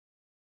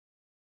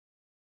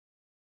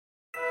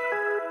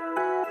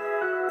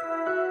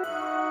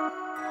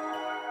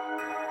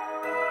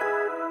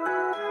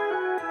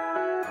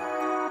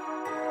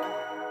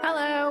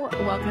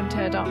welcome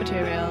to Dark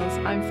Materials.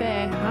 I'm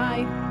Faye, hi.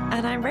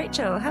 And I'm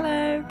Rachel,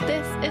 hello.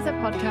 This is a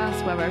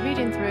podcast where we're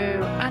reading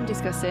through and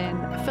discussing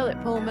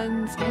Philip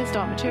Pullman's His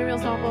Dark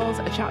Materials novels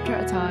a chapter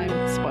at a time,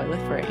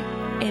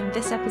 spoiler-free. In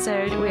this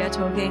episode, we are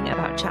talking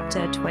about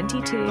chapter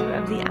 22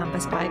 of the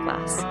Amber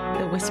Spyglass,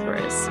 The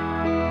Whisperers.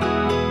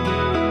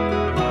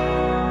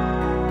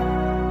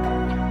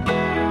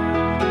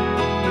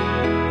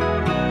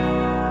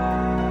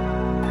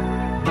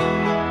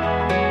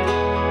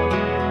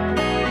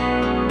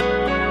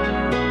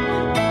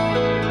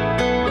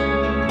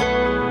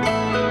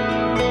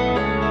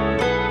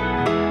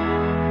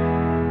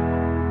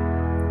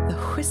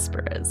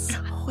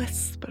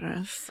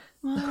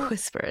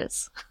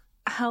 Whisperers.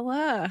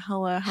 Hello.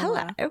 Hello. How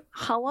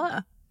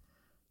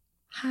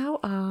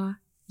are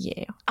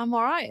you? I'm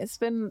all right. It's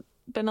been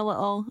a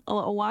little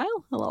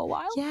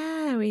while.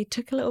 Yeah, we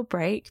took a little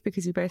break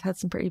because we both had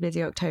some pretty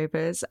busy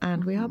Octobers,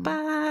 and we are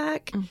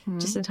back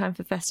just in time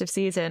for festive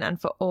season and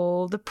for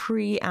all the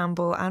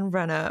preamble and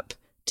run up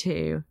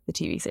to the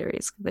TV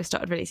series. They've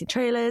started releasing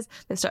trailers,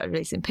 they've started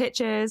releasing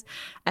pictures.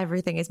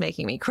 Everything is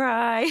making me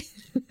cry.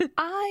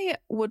 I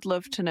would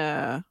love to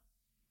know.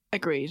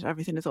 Agreed.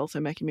 Everything is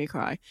also making me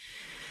cry.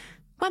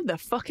 When the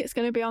fuck it's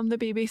going to be on the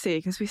BBC?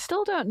 Because we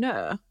still don't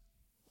know.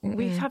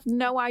 We have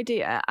no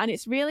idea. And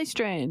it's really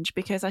strange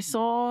because I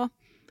saw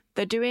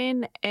they're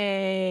doing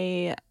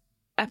a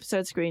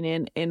episode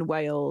screening in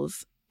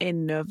Wales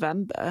in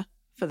November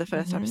for the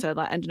first episode,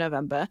 like end of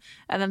November.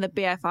 And then the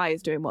BFI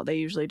is doing what they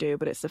usually do,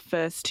 but it's the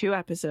first 2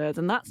 episodes.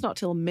 And that's not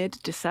till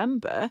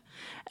mid-December.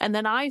 And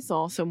then I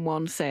saw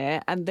someone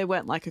say, and they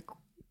weren't like a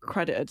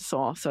credited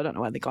source, so I don't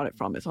know where they got it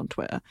from, it's on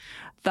Twitter,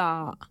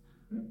 that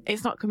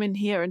it's not coming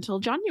here until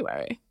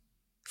January.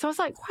 So I was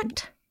like,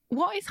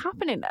 what is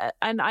happening?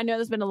 And I know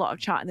there's been a lot of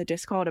chat in the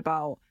Discord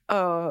about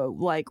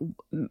like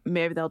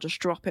maybe they'll just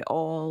drop it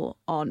all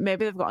on,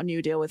 maybe they've got a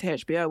new deal with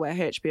HBO where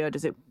HBO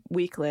does it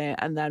weekly,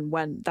 and then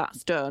when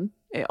that's done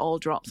it all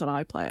drops on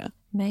iPlayer.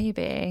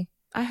 Maybe.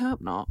 I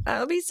hope not.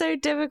 That'll be so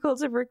difficult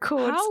to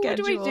record. How would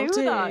we do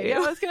that? Yeah, I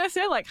was going to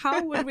say, like,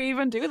 how would we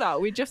even do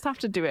that? We just have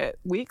to do it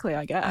weekly,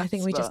 I guess. I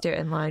think we just do it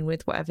in line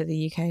with whatever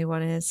the UK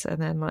one is,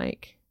 and then,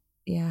 like,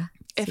 yeah.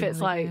 If it's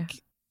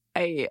like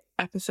 8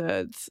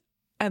 episodes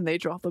and they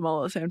drop them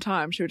all at the same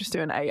time, should we just do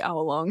an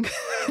 8-hour-long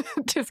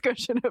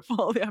discussion of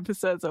all the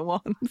episodes at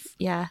once?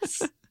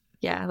 Yes.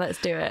 Yeah,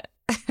 let's do it.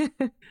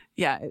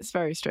 Yeah, it's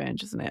very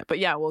strange, isn't it? But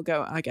yeah,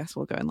 I guess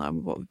we'll go in line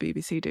with what the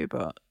BBC do,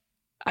 but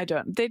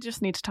they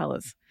just need to tell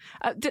us.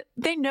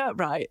 They know,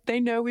 right? They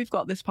know we've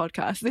got this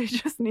podcast. They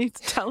just need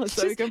to tell us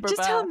so we can prepare.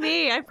 Just tell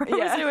me. I promise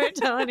I won't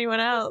tell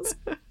anyone else.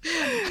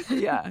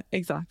 Yeah,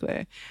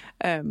 exactly.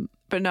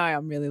 But no,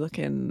 I'm really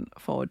looking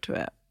forward to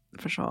it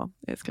for sure.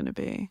 I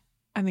think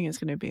it's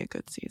going to be a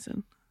good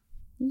season.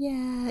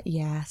 Yeah,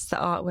 yes. The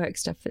artwork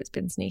stuff that's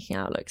been sneaking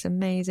out looks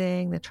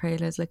amazing. The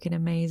trailer's looking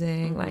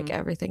amazing. Like,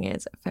 everything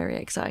is very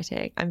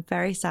exciting. I'm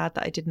very sad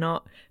that I did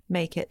not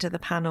make it to the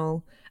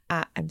panel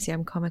at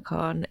MCM Comic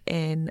Con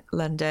in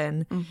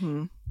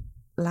London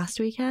last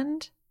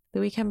weekend,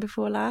 the weekend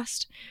before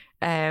last.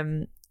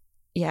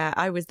 Yeah,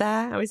 I was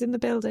there. I was in the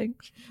building,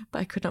 but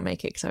I could not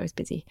make it because I was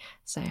busy.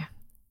 So...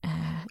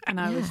 and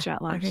I was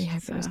jet lagged. I really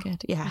hope it was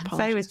good. Yeah,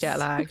 Faye was jet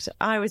lagged.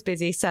 I was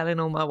busy selling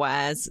all my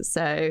wares.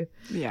 So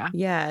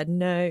yeah,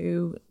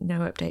 no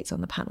updates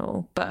on the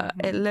panel, but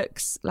it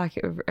looks like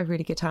a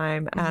really good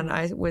time. And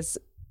I was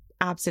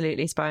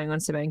absolutely spying on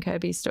Simone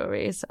Kirby's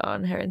stories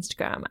on her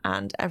Instagram,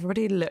 and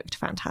everybody looked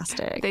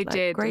fantastic. They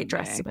did. Great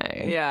dress,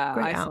 Simone. Yeah,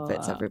 great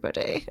outfits,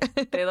 everybody.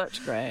 They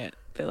looked great.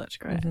 They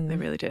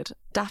really did.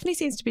 Daphne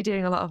seems to be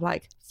doing a lot of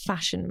like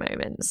fashion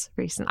moments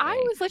recently. I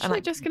was literally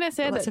just going to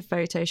say lots of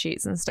photo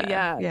shoots and stuff.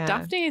 Yeah,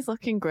 Daphne is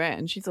looking great,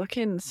 and she's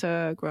looking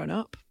so grown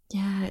up.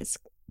 Yeah, it's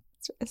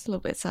a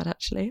little bit sad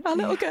actually. Our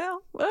little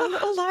girl, our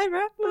little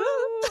Lyra.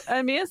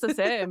 And Mia's the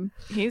same.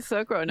 He's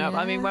so grown up.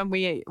 I mean, when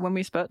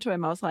we spoke to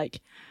him, I was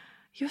like,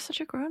 "You're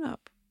such a grown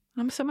up.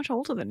 I'm so much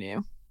older than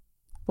you."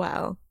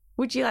 Well,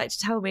 would you like to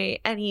tell me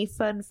any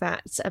fun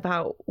facts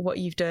about what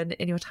you've done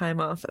in your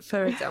time off?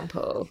 For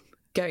example,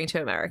 going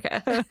to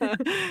America.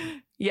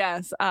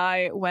 Yes,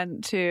 I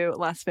went to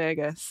Las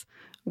Vegas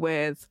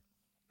with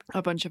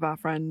a bunch of our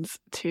friends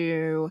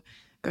to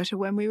go to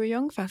When We Were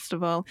Young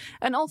festival.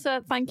 And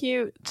also thank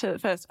you to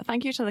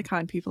the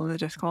kind people in the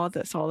Discord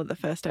that saw that the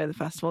first day of the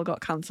festival got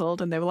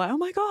cancelled, and they were like, "Oh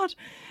my god,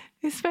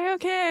 is Faye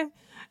okay?"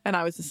 And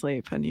I was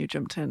asleep, and you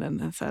jumped in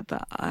and said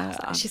that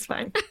she's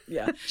fine.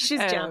 Yeah, she's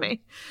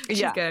jammy.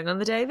 She's going on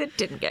the day that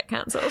didn't get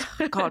cancelled.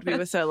 God, we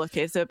were so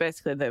lucky. So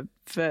basically, the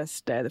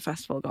first day of the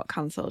festival got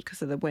cancelled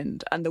because of the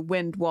wind, and the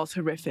wind was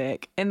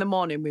horrific. In the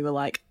morning, we were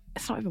like,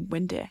 "It's not even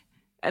windy,"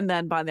 and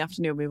then by the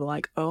afternoon, we were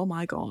like, "Oh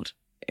my god."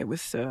 It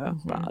was so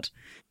bad.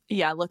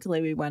 Yeah,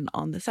 luckily we went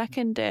on the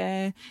second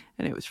day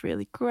and it was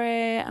really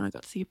great, and I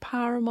got to see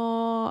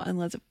Paramore and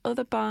loads of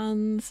other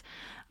bands,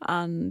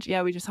 and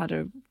yeah, we just had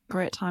a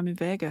great time in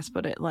Vegas.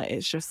 But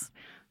it's just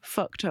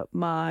fucked up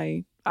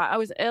I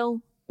was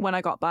ill when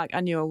I got back.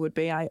 I knew I would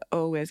be. I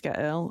always get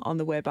ill on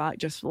the way back,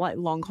 just like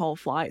long haul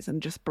flights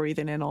and just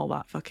breathing in all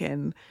that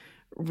fucking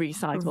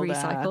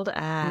recycled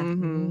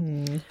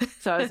air.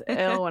 So I was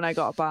ill when I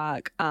got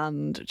back,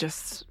 and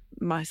just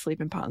my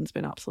sleeping pattern's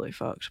been absolutely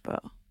fucked,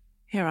 but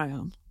here I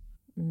am.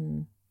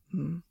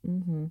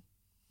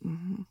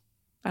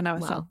 I know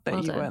it's sad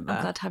that you weren't there.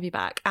 I'm glad to have you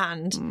back.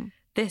 And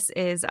this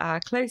is our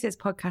closest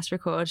podcast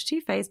record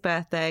to Faye's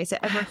birthday, so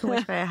everyone can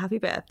wish Faye a happy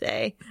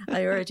birthday.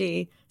 I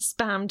already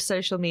spammed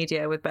social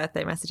media with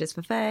birthday messages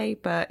for Faye,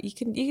 but you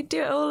can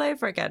do it all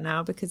over again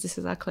now because this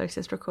is our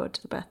closest record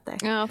to the birthday.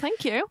 Oh,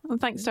 thank you.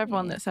 And thanks to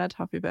everyone that said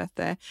happy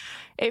birthday.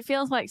 It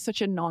feels like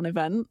such a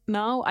non-event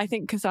now, I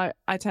think, because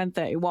I turned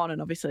 31,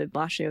 and obviously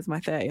last year was my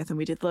 30th, and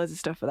we did loads of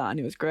stuff for that, and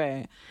it was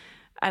great.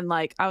 And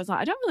like, I was like,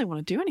 I don't really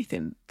want to do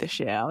anything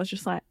this year. I was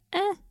just like,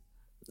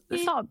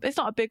 it's not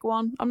a big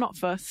one. I'm not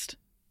fussed.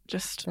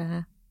 Just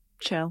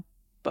chill.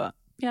 But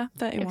yeah,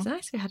 31. It was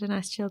nice. We had a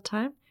nice chilled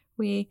time.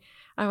 I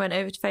went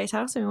over to Faye's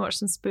house and we watched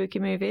some spooky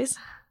movies.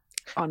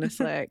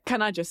 Honestly,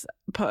 can I just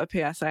put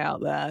a PSA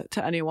out there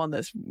to anyone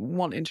that's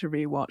wanting to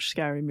rewatch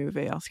Scary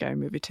Movie or Scary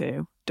Movie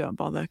 2? Don't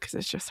bother, because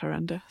it's just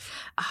horrendous.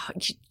 Oh,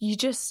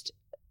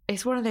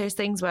 it's one of those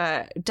things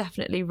where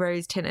definitely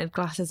rose-tinted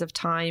glasses of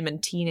time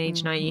and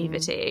teenage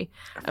naivety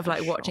of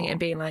like watching it and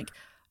being like,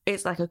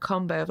 it's like a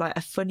combo of like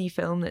a funny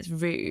film that's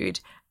rude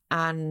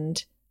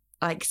and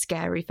like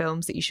scary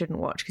films that you shouldn't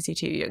watch because you're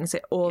too young. So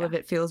all of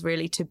it feels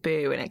really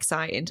taboo and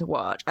exciting to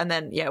watch. And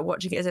then,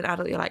 watching it as an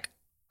adult, you're like,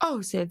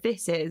 oh, so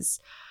this is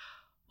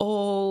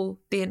all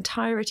the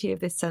entirety of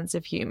this sense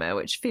of humour,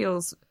 which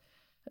feels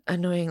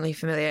annoyingly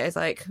familiar. It's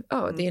like,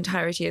 the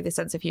entirety of this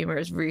sense of humour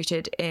is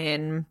rooted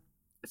in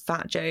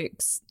fat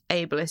jokes,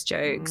 ableist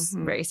jokes,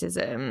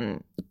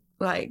 racism,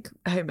 like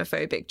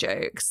homophobic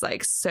jokes,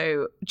 like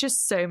so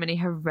many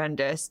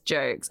horrendous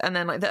jokes. And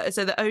then like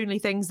so the only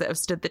things that have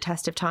stood the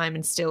test of time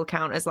and still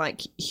count as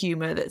like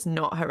humor that's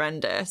not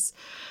horrendous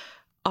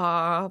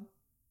are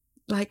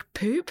like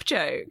poop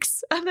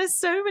jokes. And there's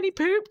so many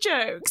poop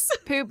jokes.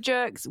 Poop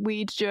jokes,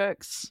 weed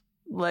jokes,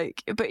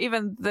 like, but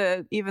even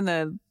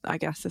the I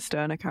guess the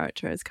Stoner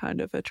character is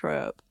kind of a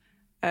trope.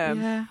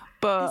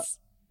 But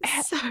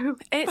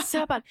it's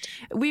so bad.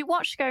 We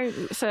watched Scary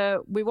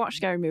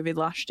Movie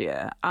last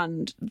year,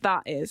 and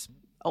that is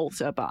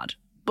also bad.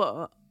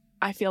 But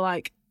I feel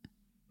like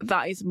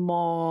that is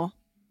more.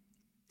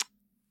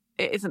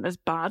 It isn't as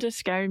bad as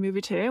Scary Movie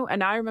 2,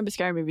 and I remember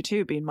Scary Movie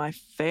 2 being my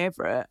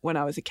favourite when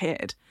I was a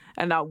kid,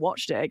 and I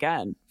watched it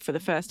again for the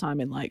first time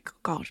in like,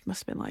 God, it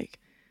must have been like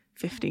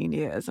 15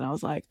 years, and I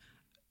was like,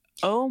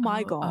 oh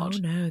my God, oh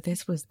no,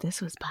 this was bad.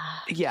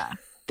 Yeah.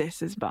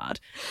 This is bad.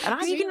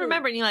 And you can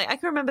remember, and you're like, I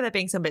can remember there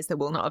being some bits that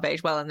will not have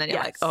aged well, and then you're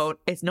like, oh,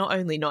 it's not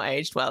only not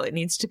aged well, it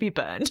needs to be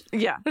burned.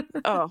 Yeah.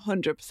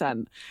 100%.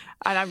 And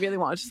I really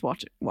wanted to just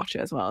watch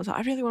it as well. I was like,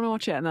 I really want to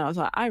watch it, and then I was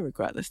like, I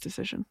regret this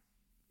decision.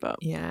 But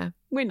yeah,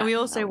 we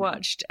also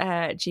watched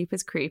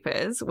Jeepers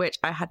Creepers, which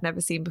I had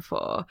never seen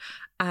before,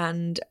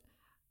 and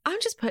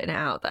I'm just putting it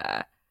out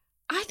there.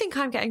 I think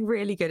I'm getting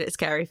really good at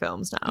scary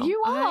films now.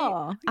 You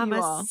are. I'm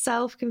a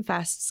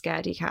self-confessed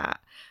scaredy cat,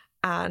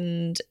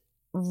 and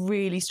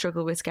really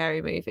struggle with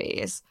scary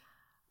movies,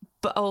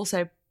 but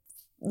also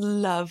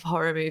love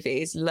horror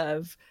movies,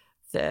 love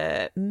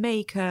the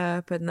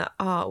makeup and the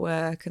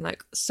artwork and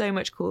like so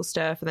much cool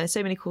stuff. And there's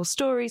so many cool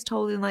stories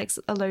told in like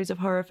loads of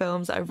horror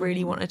films that I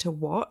really wanted to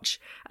watch,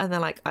 and they're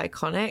like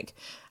iconic.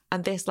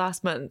 And this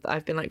last month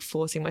I've been like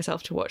forcing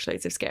myself to watch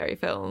loads of scary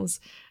films,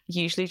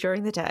 usually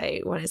during the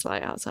day when it's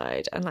light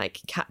outside, and like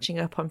catching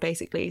up on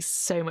basically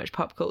so much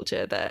pop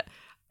culture that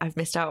I've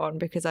missed out on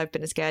because I've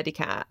been a scaredy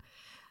cat.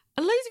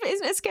 And loads of it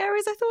isn't as scary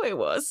as I thought it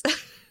was.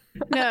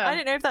 No. I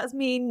don't know if that's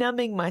me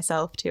numbing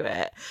myself to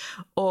it,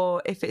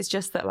 or if it's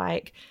just that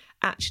like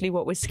actually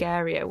what was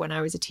scarier when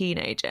I was a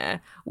teenager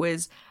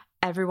was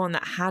everyone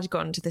that had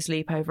gone to the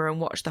sleepover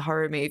and watched the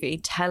horror movie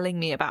telling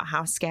me about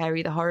how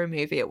scary the horror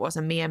movie it was,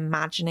 and me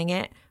imagining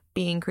it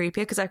being creepier.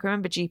 Because I can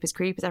remember Jeepers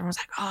Creepers, everyone's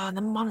like, oh,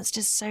 the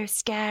monster's so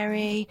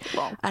scary.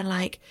 Wow. And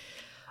like,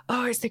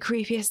 oh, it's the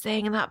creepiest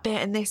thing, and that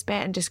bit and this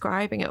bit, and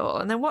describing it all.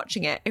 And then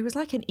watching it, it was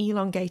like an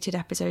elongated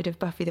episode of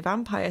Buffy the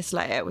Vampire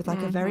Slayer with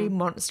like a very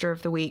monster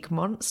of the week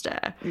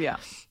monster. Yeah.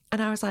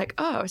 And I was like,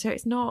 oh, so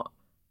it's not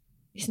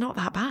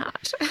that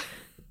bad.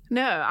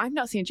 No, I've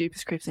not seen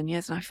Jeepers Creepers in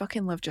years, and I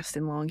fucking love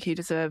Justin Long. He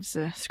deserves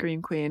a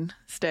Scream Queen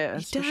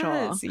status for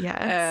sure.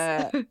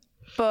 Yes.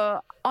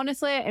 But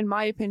honestly, in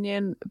my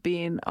opinion,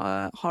 being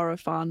a horror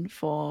fan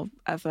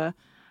forever,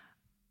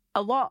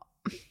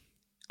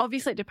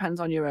 obviously it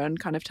depends on your own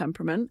kind of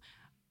temperament,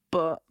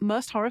 but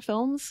most horror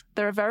films,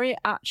 there are very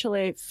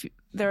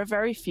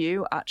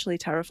few actually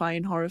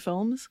terrifying horror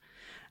films.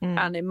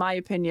 And in my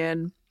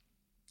opinion,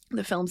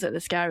 the films that are the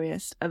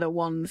scariest are the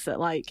ones that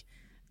like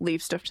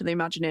leave stuff to the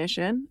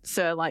imagination.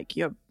 So like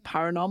your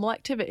Paranormal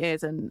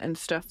Activities and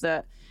stuff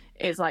that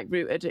is like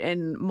rooted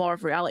in more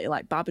of reality,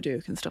 like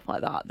Babadook and stuff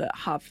like that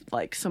have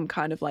like some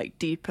kind of like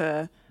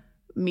deeper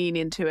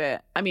meaning to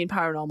it. I mean,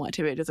 Paranormal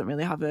Activity doesn't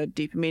really have a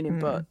deeper meaning,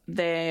 but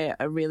they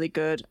are really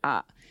good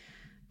at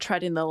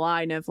treading the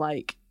line of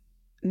like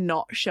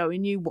not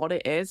showing you what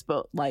it is,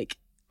 but like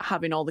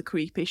having all the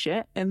creepy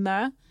shit in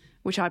there.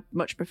 which I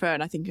much prefer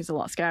and I think is a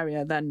lot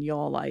scarier than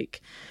your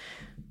like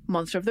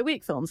Monster of the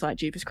Week films like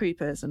Jeepers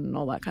Creepers and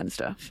all that kind of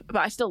stuff. But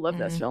I still love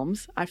those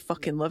films. I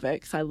fucking love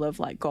it because I love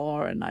like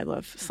gore and I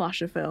love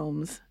slasher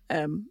films.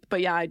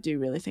 But yeah, I do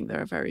really think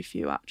there are very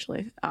few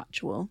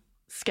actual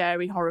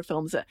scary horror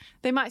films that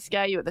they might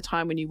scare you at the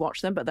time when you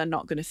watch them, but they're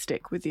not going to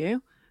stick with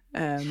you.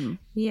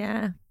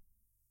 Yeah.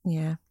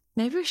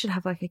 Maybe we should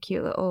have like a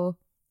cute little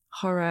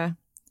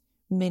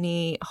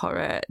mini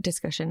horror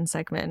discussion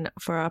segment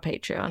for our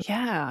Patreon.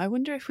 Yeah, I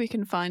wonder if we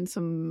can find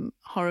some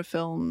horror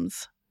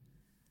films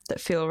that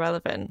feel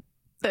relevant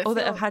that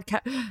have had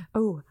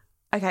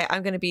okay,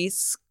 I'm going to be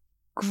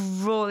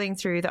scrolling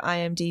through the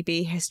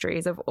IMDb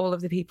histories of all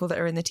of the people that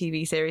are in the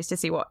TV series to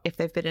see if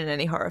they've been in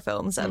any horror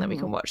films, and then we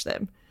can watch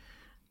them.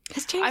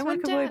 Has James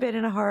McAvoy been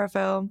in a horror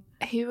film?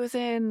 He was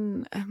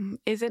in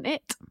Isn't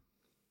It?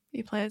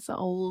 He plays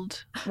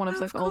one of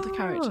the older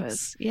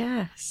characters.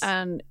 Yes.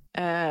 And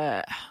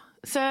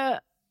so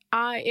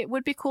it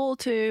would be cool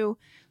to,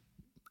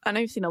 I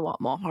know you've seen a lot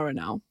more horror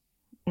now,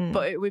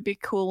 but it would be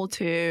cool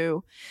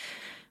to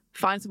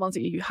find some ones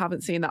that you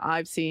haven't seen that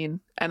I've seen,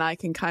 and I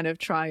can kind of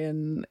try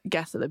and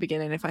guess at the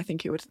beginning if I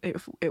think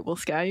it will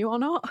scare you or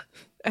not,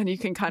 and you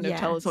can kind of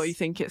tell us what you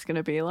think it's going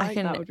to be like.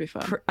 That would be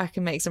fun. I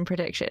can make some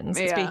predictions.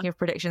 Yeah. Speaking of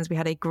predictions, we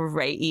had a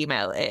great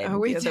email in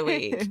the other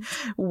week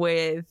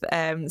with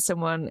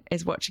someone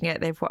is watching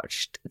it. They've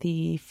watched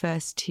the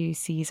first 2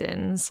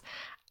 seasons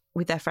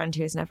with their friend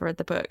who has never read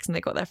the books, and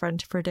they got their friend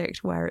to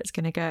predict where it's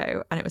going to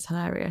go, and it was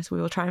hilarious. We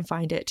will try and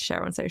find it to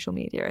share on social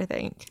media, I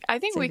think. I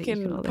think we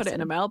can put it in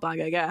a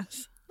mailbag, I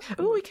guess.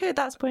 Oh, we could.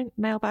 That's the point.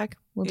 Mailbag.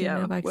 We'll do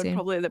mailbag soon.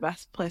 Probably the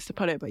best place to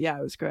put it, but yeah,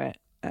 it was great.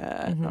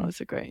 That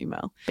was a great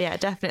email. But yeah,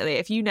 definitely.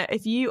 If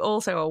you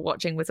also are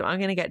watching with them, I'm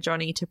going to get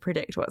Johnny to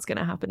predict what's going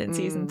to happen in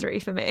season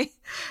 3 for me.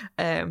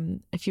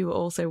 If you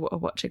also are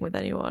watching with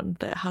anyone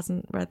that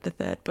hasn't read the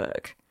 3rd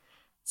book,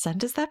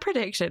 send us their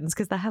predictions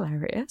because they're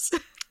hilarious.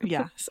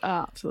 Yes,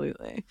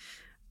 absolutely.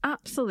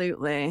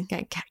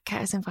 Get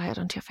us invited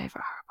onto your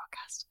favourite horror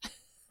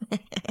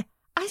podcast.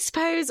 I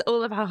suppose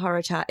all of our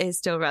horror chat is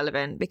still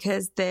relevant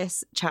because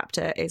this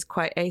chapter is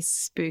quite a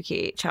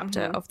spooky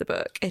chapter of the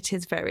book. It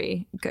is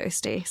very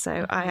ghosty.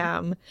 So I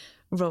am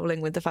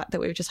rolling with the fact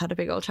that we've just had a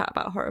big old chat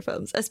about horror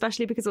films,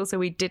 especially because also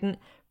we didn't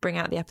bring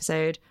out the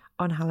episode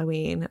on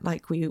Halloween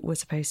like we were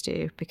supposed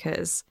to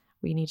because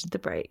we needed the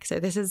break. So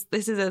this is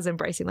us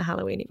embracing the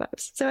Halloweeny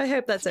vibes. So I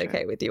hope that's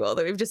okay with you all,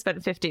 that we've just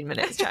spent 15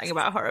 minutes chatting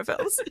about horror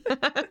films.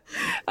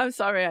 I'm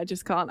sorry, I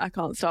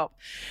can't stop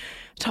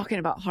talking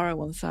about horror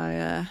once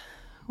I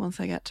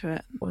get to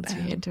it. Once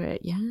we get into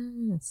it,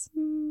 yes.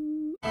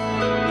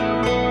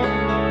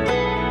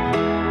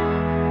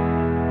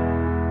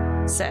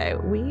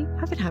 So we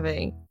have been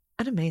having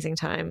an amazing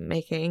time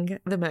making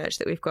the merch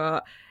that we've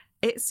got.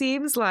 It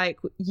seems like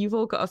you've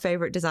all got a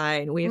favourite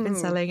design. We have been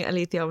selling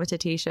Alethiometer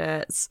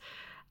t-shirts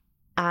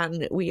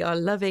and we are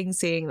loving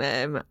seeing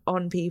them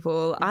on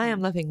people. I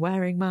am loving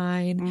wearing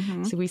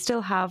mine. So we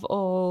still have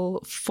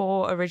all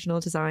 4 original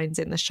designs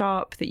in the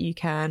shop that you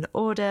can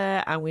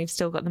order, and we've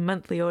still got the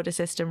monthly order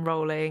system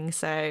rolling.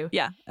 So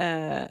yeah,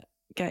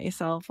 get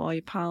yourself or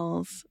your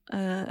pals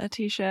a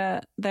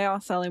t-shirt. They are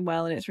selling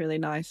well, and it's really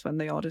nice when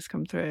the orders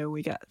come through.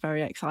 We get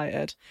very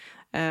excited,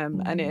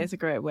 and it is a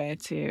great way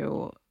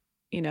to,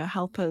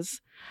 help us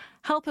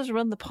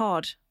run the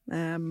pod.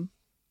 And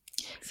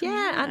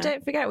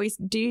don't forget, we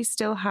do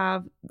still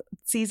have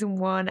season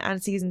 1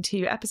 and season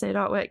 2 episode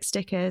artwork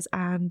stickers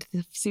and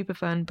the super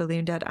fun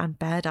Balloon Dad and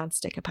Bear Dad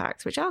sticker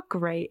packs, which are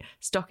great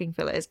stocking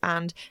fillers,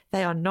 and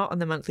they are not on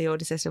the monthly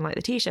order system like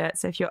the t-shirt.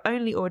 So if you're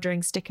only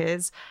ordering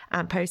stickers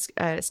and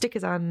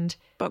stickers and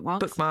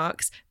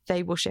bookmarks,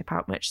 they will ship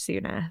out much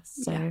sooner.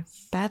 So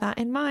bear that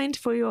in mind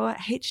for your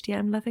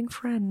HDM loving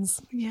friends.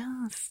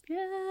 Yes.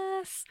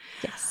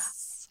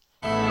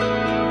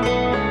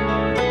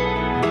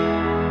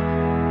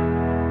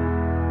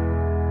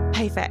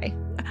 Hey Faye.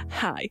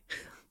 Hi.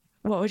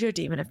 What would your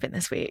demon have been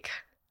this week?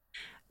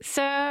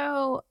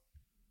 So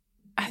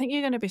I think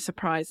you're going to be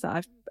surprised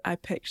that I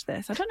picked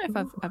this. I don't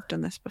know if I've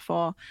done this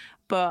before,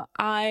 but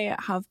I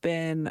have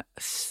been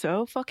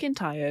so fucking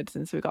tired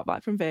since we got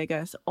back from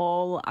Vegas.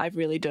 All I've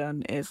really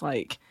done is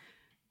I've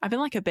been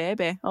like a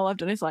baby. All I've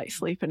done is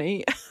sleep and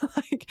eat.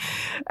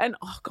 And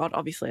oh God,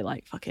 obviously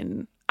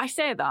fucking, I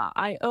say that.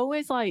 I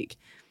always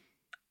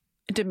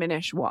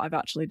diminish what I've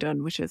actually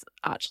done, which is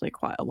actually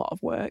quite a lot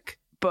of work.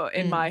 But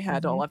in my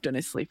head, all I've done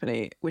is sleep and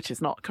eat, which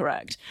is not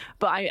correct.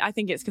 But I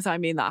think it's because I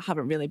mean that I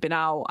haven't really been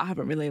out. I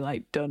haven't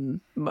really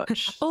done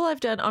much. All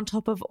I've done on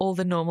top of all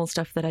the normal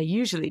stuff that I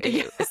usually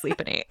do is sleep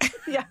and eat.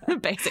 Yeah,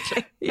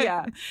 basically.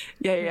 Yeah.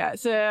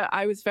 So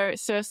I was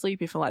so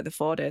sleepy for the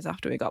 4 days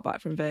after we got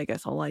back from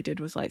Vegas. All I did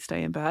was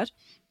stay in bed.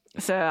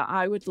 So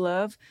I would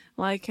love,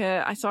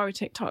 I saw a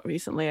TikTok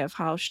recently of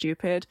how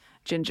stupid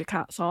ginger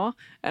cats are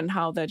and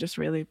how they're just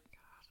really,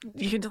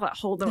 you can just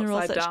hold them They're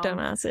upside all such down.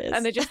 Dumbasses.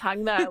 And they just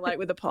hang there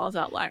with the paws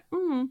out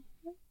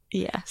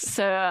Yes.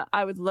 So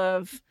I would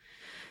love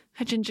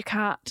a ginger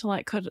cat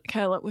to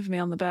curl up with me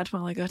on the bed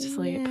while I go to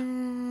sleep.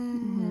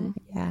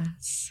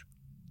 Yes.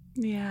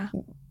 Yeah.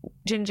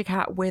 ginger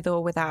cat with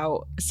or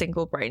without a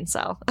single brain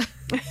cell.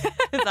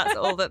 That's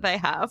all that they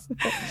have.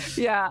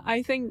 Yeah,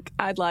 I think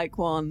I'd like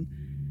one.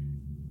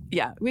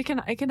 Yeah,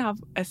 I can have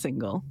a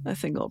single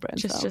brain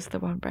cell. Just the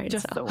one brain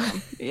Just cell. the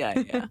one.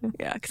 Yeah.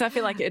 Because I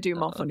feel like it'd do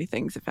more funny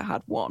things if it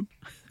had one.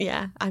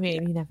 Yeah, I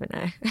mean, you never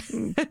know.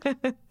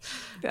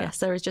 Yes,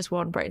 there is just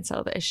one brain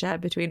cell that is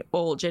shared between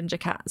all ginger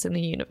cats in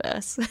the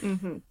universe.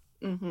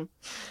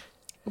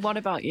 What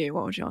about you?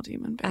 What would your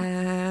demon be?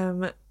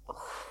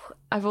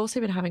 I've also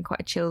been having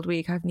quite a chilled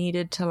week. I've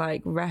needed to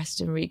like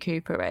rest and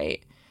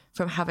recuperate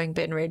from having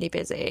been really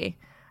busy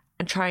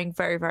and trying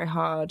very, very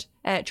hard,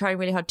 trying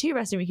really hard to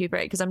rest and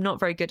recuperate because I'm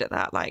not very good at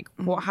that. Like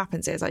what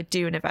happens is I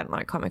do an event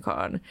like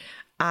Comic-Con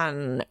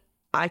and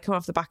I come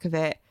off the back of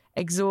it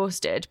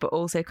exhausted, but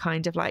also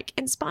kind of like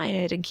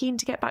inspired and keen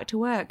to get back to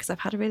work because I've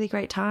had a really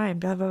great time,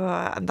 blah, blah,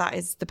 blah. And that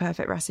is the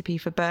perfect recipe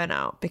for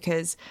burnout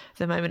because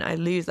the moment I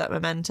lose that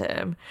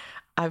momentum,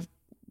 I've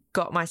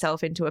got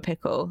myself into a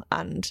pickle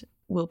and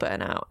will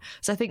burn out.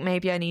 So I think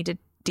maybe I need a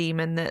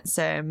demon that's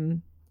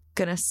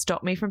gonna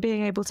stop me from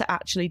being able to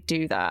actually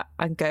do that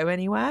and go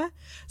anywhere.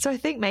 So I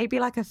think maybe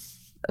like a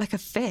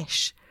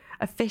fish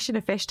in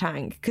a fish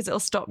tank because it'll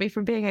stop me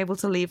from being able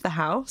to leave the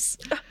house.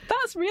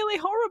 That's really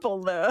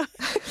horrible though.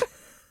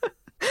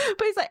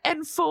 But it's like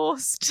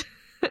enforced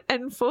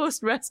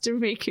rest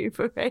and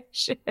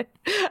recuperation.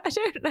 I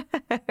don't know.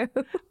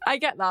 I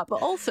get that,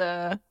 but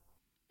also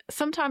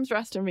sometimes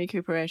rest and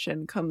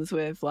recuperation comes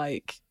with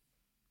like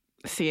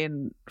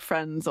seeing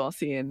friends or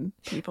seeing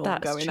people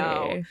going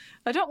out.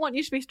 I don't want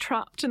you to be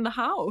trapped in the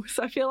house.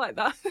 I feel like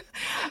that.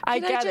 I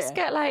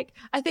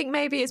think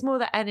maybe it's more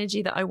the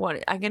energy that I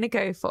want. I'm going to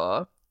go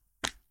for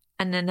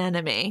an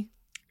anemone.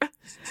 Okay.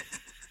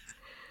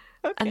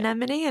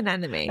 Anemone.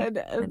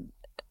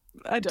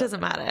 It doesn't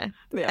matter.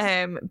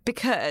 Yeah.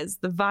 Because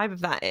the vibe of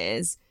that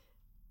is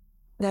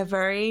they're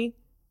very.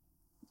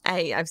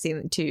 I've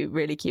seen 2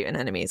 really cute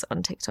anemones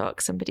on TikTok.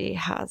 Somebody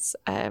has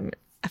a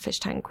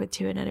fish tank with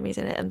 2 anemones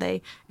in it, and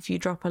if you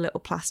drop a little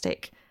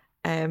plastic,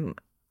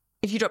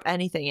 if you drop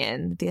anything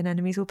in, the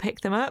anemones will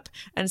pick them up.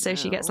 And so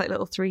she gets like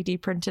little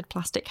 3D printed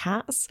plastic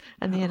hats,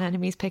 and the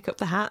anemones pick up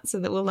the hats,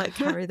 and they will like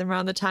carry them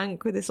around the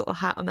tank with this little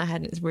hat on their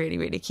head. And it's really,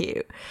 really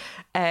cute.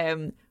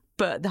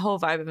 But the whole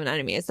vibe of an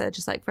anemone is they're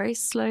just like very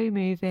slow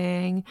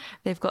moving.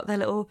 They've got their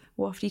little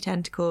wafty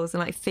tentacles,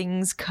 and like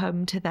things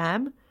come to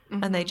them.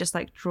 And they just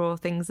like draw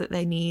things that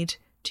they need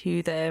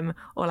to them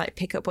or like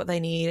pick up what they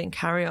need and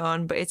carry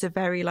on. But it's a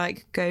very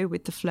like go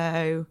with the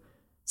flow,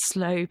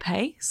 slow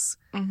pace.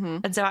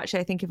 And so actually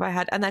I think if I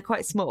had, and they're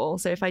quite small,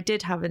 so if I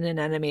did have an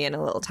anemone in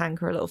a little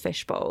tank or a little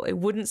fishbowl, it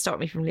wouldn't stop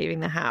me from leaving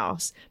the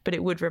house, but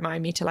it would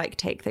remind me to like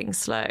take things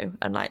slow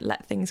and like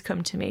let things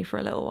come to me for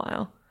a little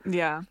while.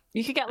 Yeah.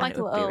 You could get like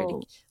a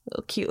little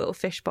cute little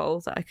fishbowl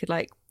that I could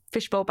like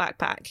fishbowl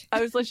backpack. I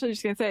was literally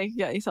just going to say,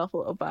 get yourself a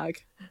little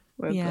bag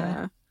with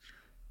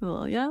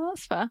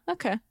that's fair.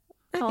 Okay.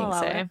 I think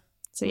so.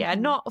 So yeah,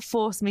 not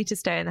force me to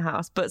stay in the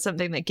house, but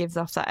something that gives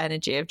off that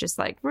energy of just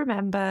like,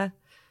 remember,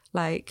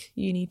 like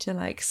you need to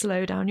like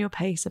slow down your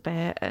pace a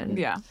bit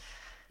and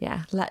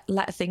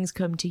let things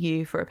come to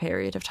you for a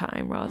period of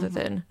time rather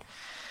than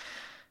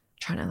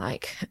trying to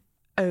like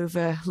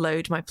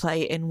overload my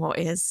plate in what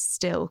is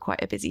still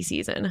quite a busy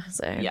season.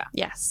 So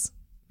yes.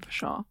 For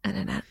sure.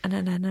 Anemone.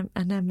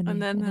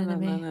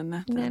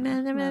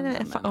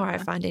 Or I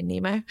Finding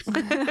Nemo.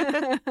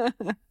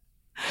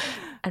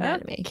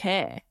 Anemone.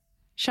 Okay.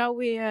 Shall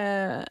we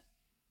get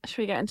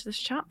into this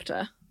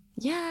chapter?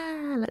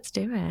 Yeah, let's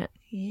do it.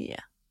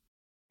 Yeah.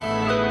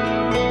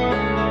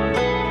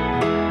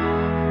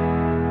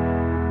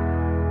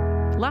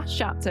 Last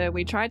chapter,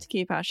 we tried to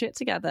keep our shit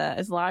together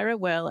as Lyra,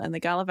 Will, and the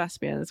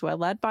Galavespians were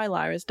led by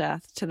Lyra's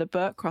death to the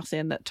boat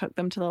crossing that took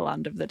them to the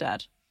land of the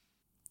dead.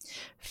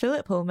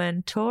 Philip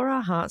Pullman tore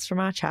our hearts from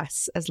our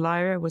chests as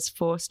Lyra was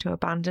forced to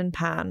abandon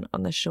Pan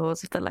on the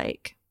shores of the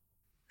lake.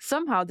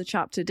 Somehow the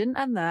chapter didn't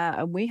end there,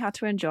 and we had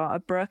to endure a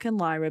broken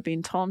Lyra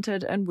being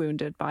taunted and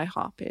wounded by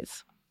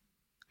harpies.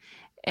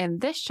 In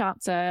this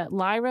chapter,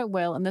 Lyra,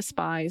 Will, and the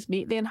spies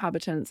meet the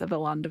inhabitants of the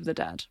land of the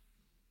dead.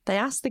 They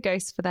ask the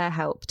ghosts for their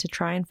help to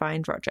try and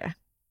find Roger.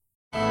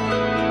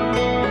 And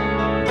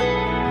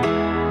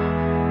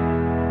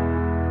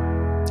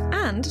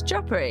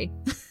Joffrey.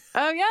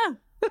 Oh, yeah.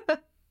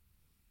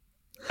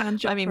 And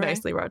Joffrey. I mean,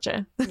 mostly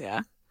Roger.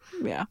 Yeah,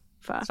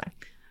 fair.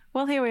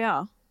 Well, here we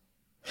are.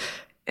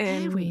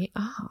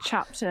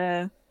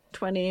 Chapter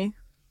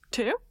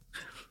 22.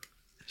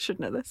 Should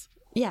know this.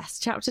 Yes,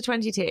 chapter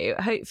 22.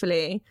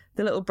 Hopefully,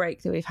 the little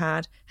break that we've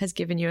had has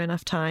given you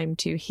enough time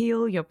to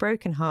heal your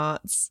broken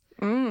hearts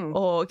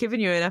or given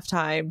you enough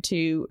time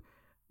to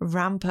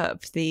ramp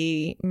up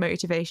the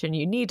motivation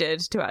you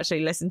needed to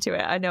actually listen to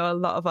it. I know a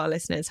lot of our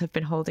listeners have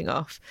been holding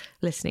off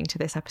listening to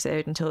this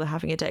episode until they're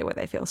having a day where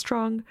they feel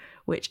strong,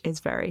 which is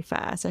very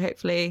fair. So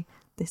hopefully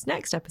this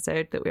next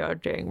episode that we are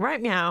doing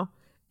right now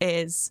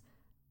is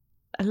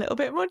a little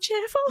bit more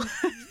cheerful.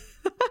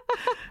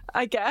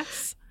 I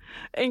guess.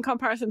 In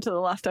comparison to the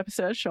last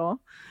episode, sure.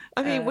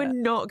 I mean, we're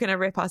not going to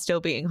rip our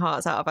still beating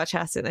hearts out of our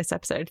chests in this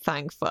episode,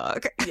 thank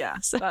fuck. Yeah,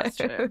 that's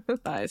true.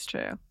 That is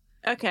true.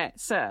 Okay,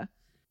 so.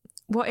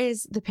 What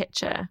is the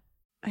picture?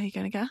 Are you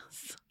going to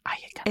guess?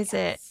 Is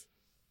it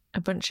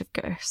a bunch of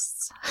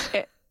ghosts?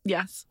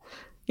 Yes.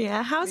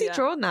 Yeah, how's he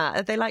drawn that?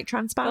 Are they like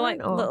transparent?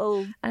 They're like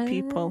little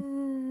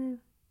people.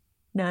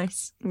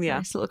 Nice. Yeah.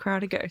 Nice little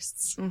crowd of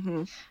ghosts.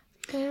 Mm-hmm.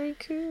 Very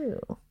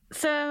cool.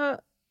 So,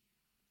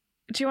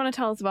 do you want to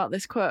tell us about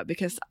this quote?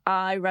 Because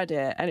I read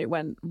it and it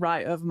went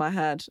right over my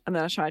head, and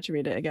then I tried to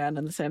read it again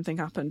and the same thing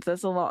happened.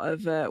 There's a lot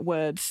of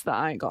words that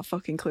I ain't got a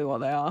fucking clue what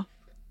they are.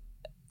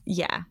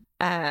 Yeah,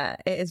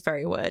 it is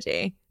very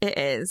wordy. It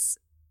is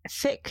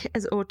thick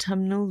as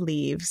autumnal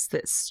leaves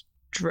that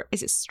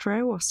is it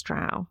strow or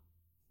strow?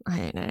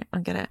 I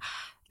don't know.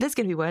 There's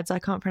going to be words I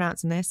can't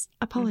pronounce in this.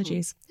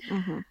 Apologies.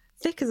 Mm-hmm.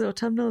 Thick as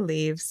autumnal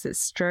leaves that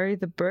strew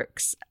the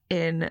brooks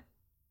in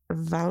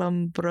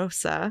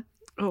Vallombrosa,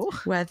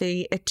 where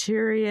the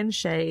Etrurian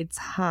shades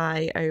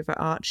high over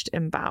arched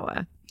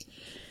embower.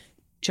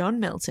 John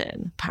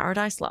Milton,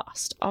 Paradise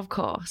Lost, of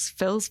course,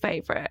 Phil's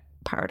favourite,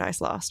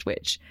 Paradise Lost,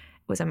 which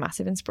was a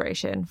massive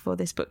inspiration for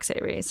this book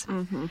series.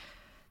 Mm-hmm.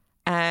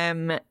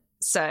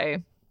 So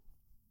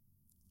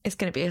it's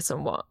going to be a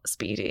somewhat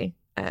speedy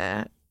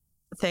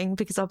thing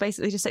because I'll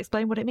basically just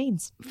explain what it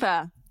means.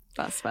 Fair.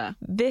 That's fair.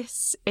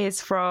 This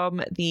is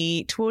from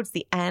towards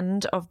the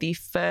end of the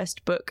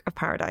first book of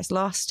Paradise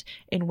Lost,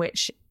 in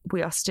which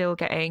we are still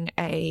getting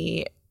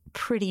a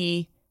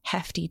pretty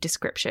hefty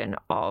description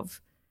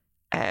of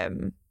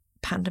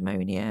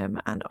pandemonium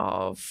and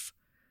of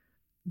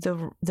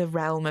the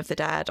realm of the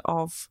dead,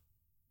 of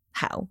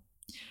hell.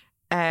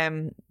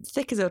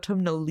 Thick as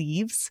autumnal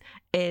leaves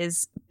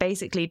is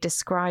basically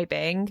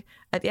describing,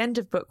 at the end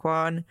of book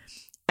one,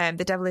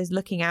 the devil is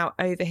looking out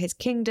over his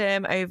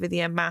kingdom, over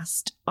the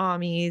amassed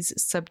armies,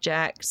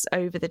 subjects,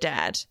 over the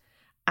dead,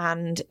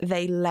 and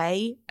they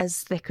lay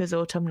as thick as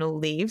autumnal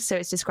leaves. So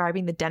it's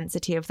describing the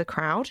density of the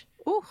crowd.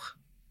 Ooh.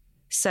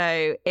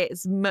 So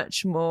it's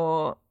much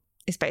more.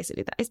 It's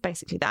basically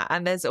that.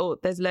 And there's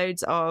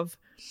loads of,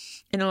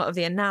 in a lot of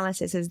the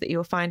analysis that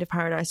you'll find of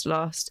Paradise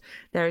Lost,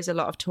 there is a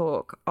lot of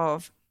talk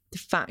of the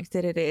fact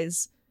that it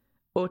is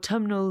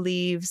autumnal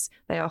leaves,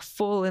 they are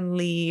fallen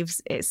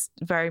leaves. It's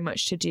very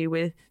much to do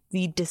with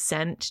the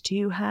descent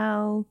to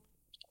hell.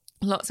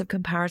 Lots of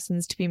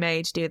comparisons to be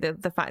made to do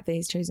the fact that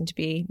he's chosen to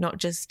be not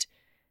just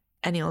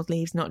any old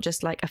leaves, not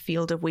just like a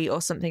field of wheat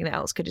or something that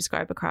else could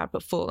describe a crowd,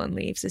 but fallen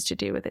leaves is to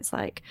do with, it's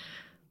like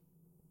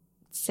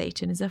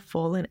Satan is a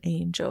fallen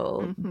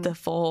angel, the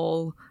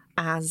fall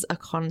as a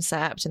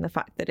concept, and the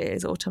fact that it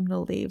is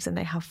autumnal leaves and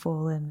they have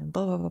fallen and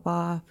blah, blah, blah,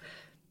 blah.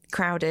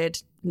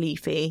 Crowded,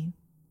 leafy.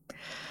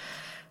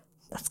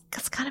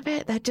 That's kind of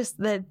it.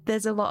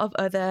 There's a lot of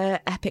other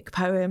epic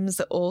poems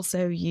that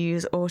also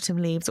use autumn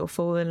leaves or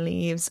fallen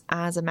leaves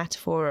as a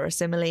metaphor or a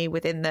simile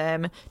within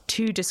them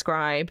to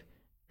describe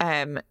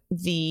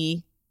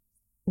the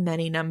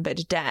many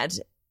numbered dead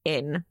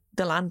in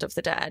the land of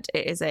the dead.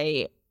 It is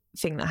a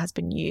thing that has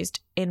been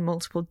used in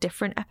multiple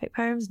different epic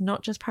poems,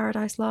 not just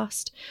Paradise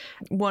Lost.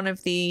 One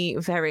of the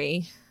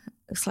very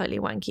slightly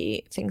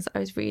wanky things that I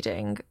was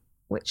reading,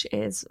 which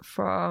is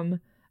from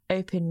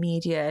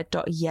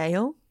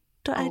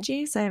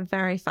openmedia.yale.edu, so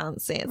very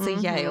fancy. It's a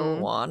Yale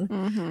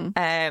one.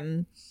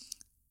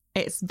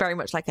 It's very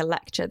much like a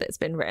lecture that's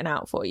been written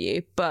out for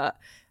you, but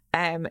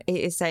it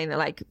is saying that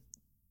like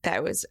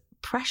there was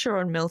pressure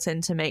on Milton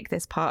to make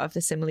this part of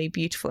the simile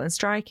beautiful and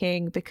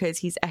striking because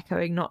he's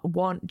echoing not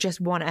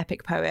just one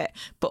epic poet,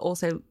 but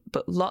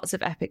lots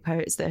of epic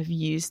poets that have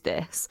used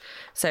this.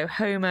 So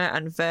Homer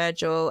and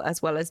Virgil,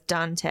 as well as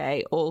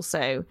Dante,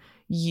 also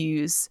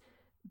use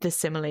the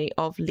simile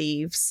of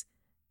leaves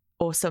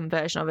or some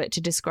version of it to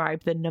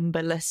describe the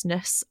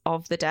numberlessness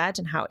of the dead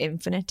and how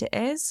infinite it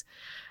is.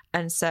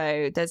 And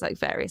so there's like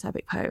various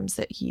epic poems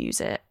that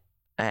use it.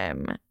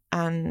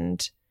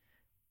 And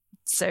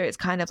so it's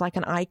kind of like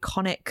an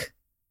iconic quote,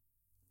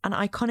 an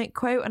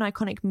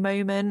iconic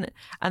moment.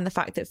 And the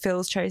fact that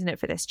Phil's chosen it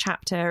for this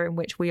chapter, in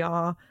which we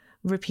are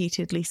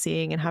repeatedly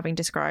seeing and having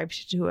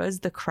described to us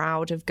the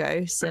crowd of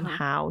ghosts and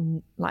how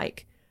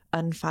like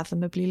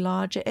unfathomably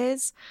large it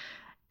is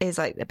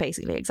like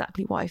basically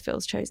exactly why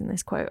Phil's chosen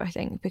this quote, I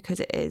think, because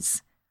it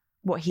is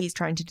what he's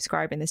trying to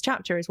describe in this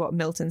chapter is what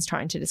Milton's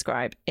trying to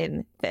describe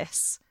in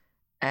this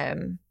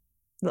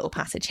little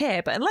passage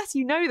here. But unless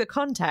you know the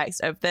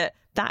context of that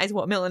is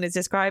what Milton is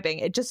describing,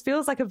 it just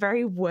feels like a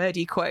very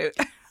wordy quote.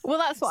 Well,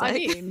 that's what I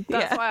mean.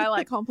 That's why I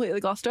like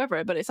completely glossed over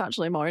it, but it's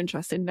actually more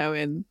interesting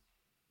knowing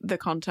the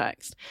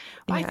context.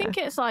 But I think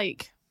it's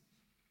like,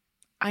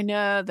 I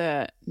know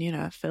that,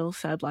 Phil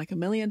said like a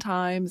million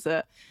times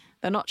that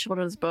they're not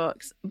children's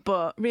books,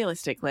 but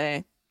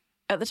realistically,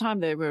 at the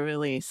time they were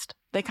released,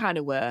 they kind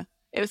of were.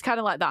 It was kind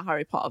of like that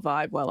Harry Potter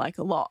vibe where like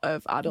a lot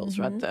of adults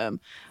read them,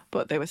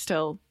 but they were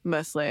still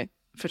mostly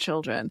for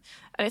children.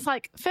 And it's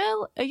like,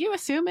 Phil, are you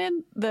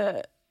assuming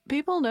that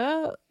people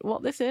know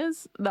what this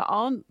is that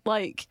aren't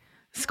like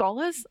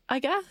scholars, I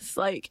guess?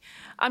 Like,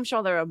 I'm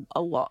sure there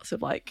are lots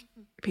of like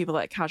people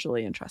that are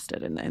casually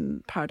interested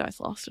in Paradise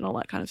Lost and all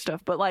that kind of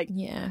stuff. But like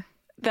Yeah.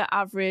 the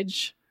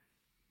average,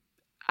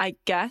 I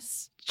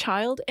guess,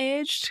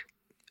 child-aged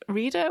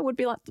reader would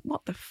be like,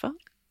 what the fuck?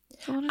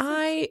 What is this?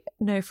 I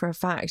know for a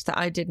fact that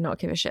I did not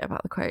give a shit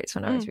about the quotes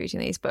when I was reading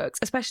these books,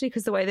 especially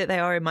because the way that they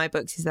are in my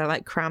books is they're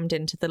like crammed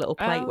into the little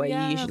plate where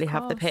yeah, you usually of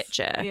have the course.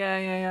 picture.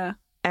 Yeah.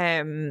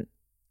 And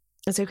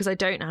so because I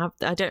don't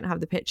have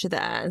the picture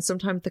there, and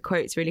sometimes the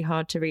quote's really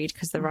hard to read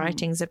because the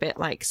writing's a bit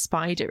like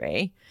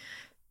spidery.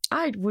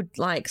 I would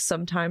like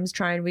sometimes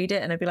try and read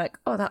it and I'd be like,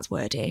 oh, that's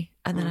wordy.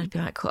 And then I'd be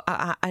like, cool,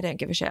 I don't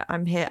give a shit.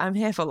 I'm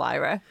here for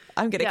Lyra.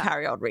 I'm going to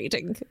carry on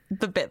reading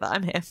the bit that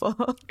I'm here for.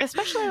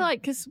 Especially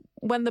like, because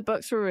when the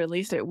books were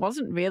released, it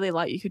wasn't really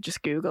like you could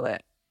just Google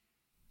it.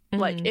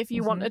 Like if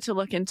you wanted to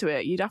look into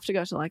it, you'd have to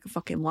go to like a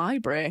fucking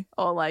library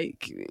or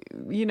like,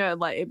 you know,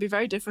 like it'd be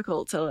very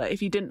difficult to, like,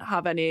 if you didn't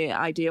have any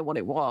idea what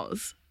it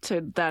was, to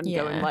then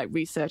go and like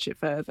research it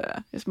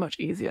further. It's much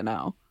easier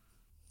now.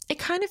 It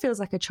kind of feels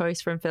like a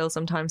choice from Phil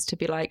sometimes to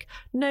be like,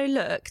 no,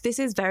 look, this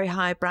is very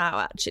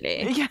highbrow,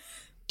 actually. Yeah.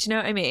 Do you know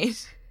what I mean?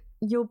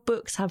 Your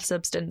books have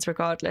substance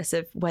regardless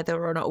of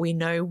whether or not we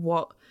know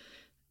what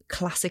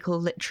classical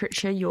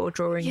literature you're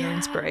drawing your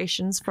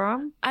inspirations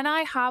from. And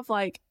I have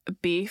like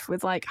beef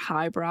with like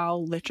highbrow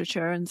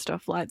literature and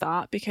stuff like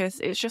that because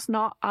it's just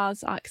not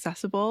as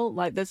accessible.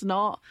 Like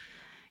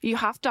you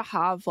have to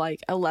have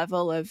like a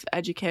level of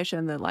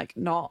education that like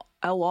not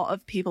a lot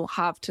of people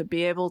have to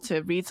be able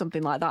to read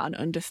something like that and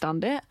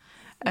understand it.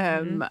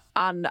 And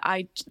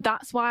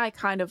that's why I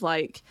kind of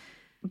like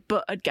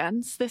butt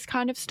against this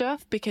kind of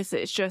stuff, because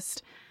it's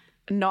just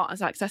not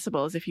as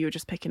accessible as if you were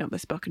just picking up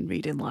this book and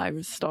reading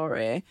Lyra's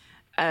story.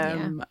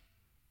 I've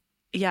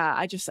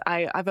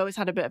always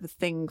had a bit of a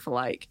thing for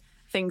like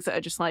things that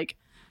are just like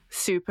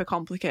super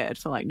complicated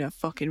for like no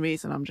fucking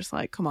reason. I'm just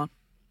like, come on,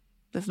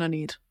 there's no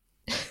need.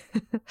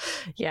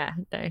 Yeah,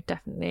 no,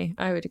 definitely.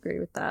 I would agree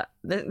with that.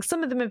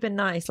 Some of them have been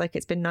nice. Like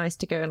it's been nice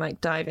to go and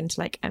like dive into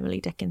like Emily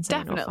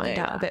Dickinson or find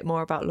out a bit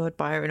more about Lord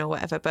Byron or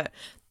whatever. But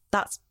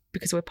that's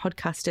because we're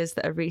podcasters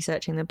that are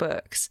researching the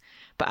books.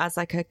 But as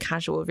like a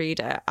casual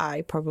reader,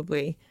 I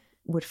probably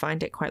would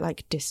find it quite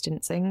like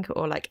distancing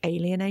or like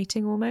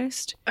alienating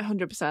almost.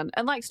 100%.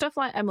 And like stuff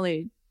like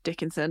Emily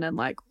Dickinson and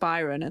like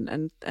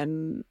Byron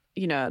and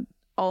you know,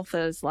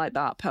 authors like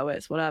that,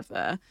 poets,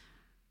 whatever,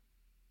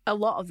 a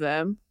lot of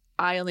them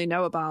I only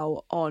know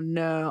about or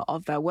know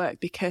of their work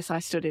because I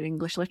studied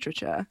English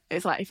literature.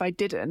 It's like if I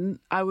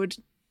didn't,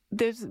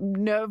 there's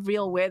no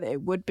real way that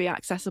it would be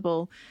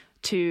accessible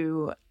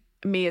to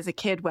me as a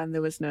kid when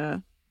there was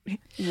no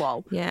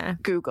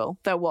Google.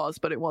 There was,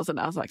 but it wasn't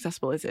as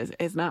accessible as it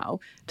is now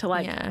to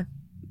like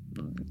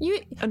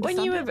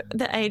when you were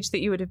the age that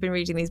you would have been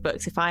reading these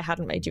books, if I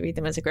hadn't made you read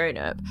them as a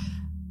grown-up,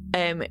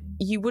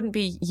 you wouldn't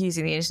be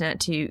using the internet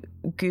to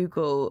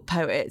Google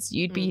poets.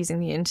 You'd be using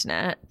the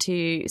internet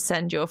to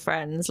send your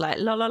friends like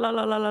la la la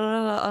la la la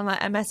la on like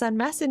MSN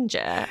Messenger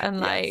and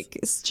like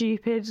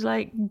stupid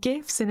like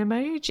GIFs and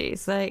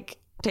emojis. Like,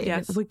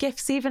 were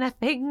GIFs even a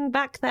thing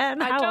back then?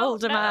 How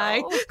old am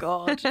I? Oh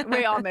God,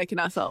 we're making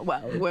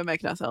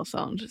ourselves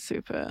sound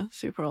super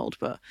super old.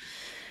 But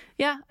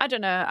yeah, I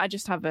don't know. I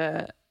just have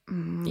I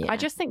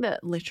just think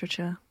that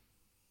literature,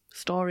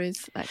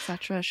 stories,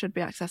 etc., should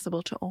be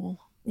accessible to all.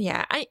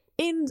 Yeah,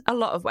 in a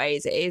lot of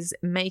ways, it is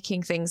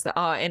making things that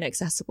are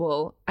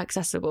inaccessible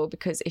accessible,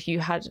 because if you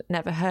had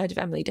never heard of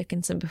Emily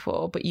Dickinson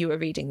before, but you were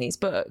reading these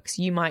books,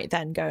 you might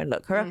then go and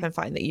look her up and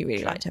find that you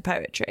really liked her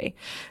poetry.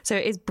 So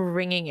it is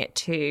bringing it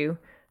to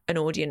an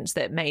audience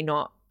that may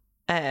not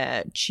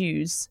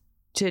choose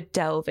to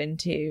delve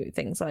into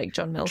things like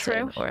John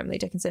Milton or Emily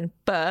Dickinson,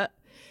 but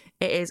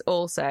it is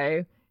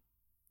also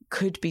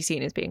could be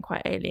seen as being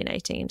quite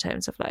alienating in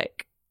terms of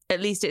like, at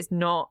least it's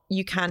not,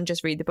 you can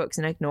just read the books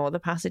and ignore the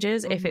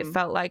passages. If it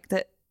felt like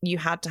that you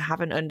had to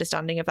have an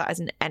understanding of that as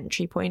an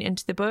entry point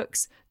into the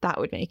books, that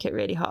would make it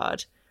really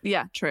hard.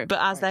 Yeah, true. But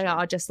as they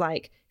are just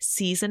like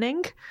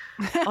seasoning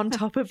on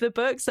top of the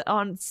books that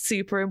aren't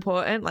super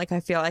important, like I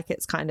feel like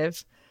it's kind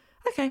of,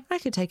 okay, I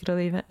could take it or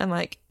leave it. And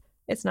like,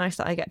 it's nice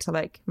that I get to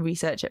like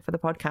research it for the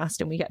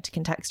podcast and we get to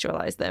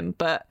contextualize them.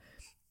 But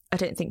I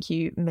don't think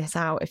you miss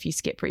out if you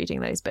skip reading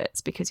those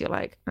bits because you're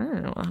like, I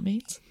don't know what that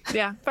means.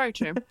 Yeah, very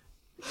true.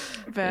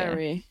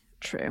 Very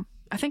true.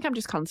 I think I'm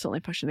just constantly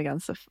pushing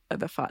against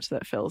the fact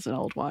that Phil's an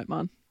old white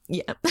man.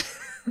 Yeah.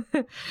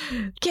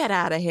 Get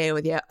out of here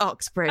with your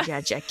Oxford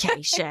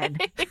education.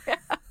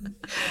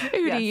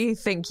 Who do you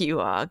think you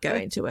are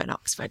going to an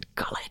Oxford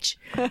college?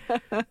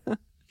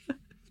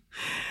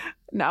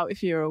 Now,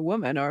 if you're a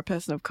woman or a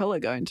person of colour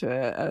going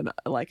to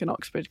an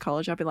Oxford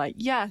college, I'd be like,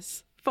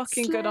 yes,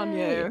 fucking Slay. Good on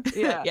you.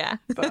 Yeah. Yeah.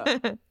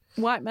 But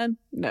white men,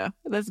 no,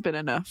 there's been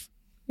enough.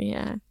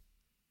 Yeah.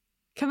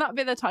 Can that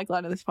be the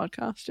tagline of this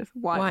podcast? Just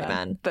white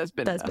man. There's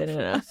been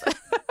enough.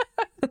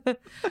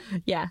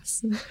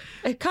 Yes.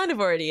 It kind of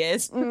already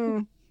is.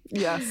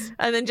 Yes.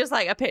 And then just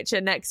like a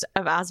picture next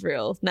of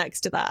Asriel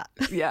next to that.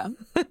 Yeah.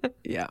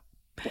 Yeah.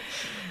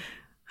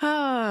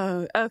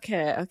 Oh,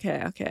 okay.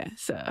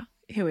 So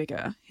here we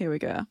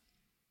go.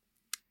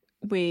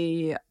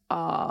 We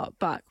are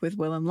back with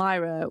Will and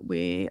Lyra.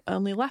 We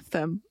only left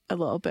them a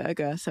little bit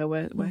ago, so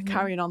we're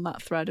carrying on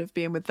that thread of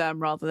being with them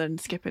rather than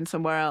skipping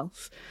somewhere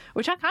else,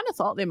 which I kind of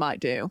thought they might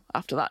do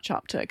after that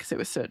chapter because it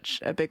was such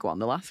a big one.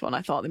 The last one,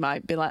 I thought they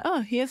might be like,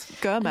 oh, here's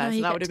Gomez,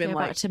 and I would have been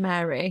like back to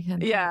Mary.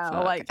 Yeah,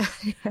 or like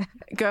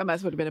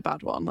Gomez would have been a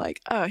bad one.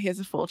 Like, oh, here's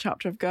a full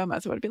chapter of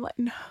Gomez. I would have been like,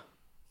 no.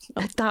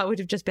 That would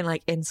have just been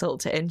like insult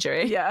to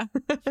injury. Yeah,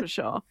 for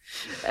sure.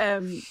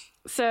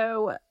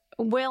 So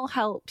Will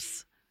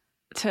helps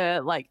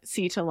to like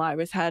see to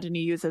Lyra's head, and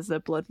he uses the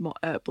blood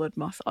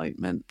moss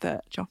ointment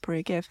that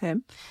Joffrey gave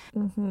him.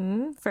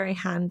 Very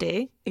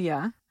handy.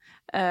 Yeah.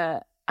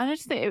 And I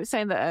just think it was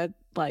saying that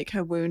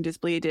her wound is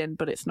bleeding,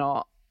 but it's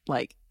not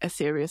like a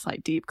serious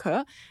like deep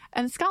cut.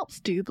 And scalps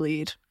do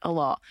bleed a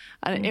lot,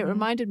 and it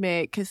reminded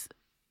me because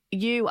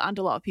you and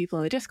a lot of people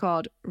in the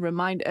Discord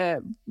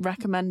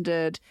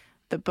recommended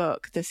the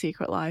book The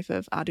Secret Life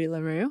of Addie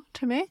LaRue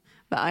to me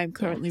that I'm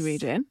currently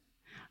reading,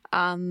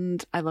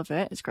 and I love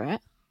it. It's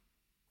great.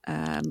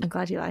 I'm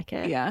glad you like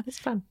it. Yeah, it's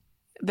fun.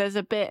 There's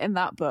a bit in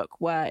that book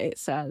where it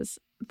says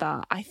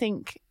that I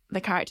think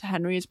the character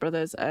Henry's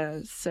brother's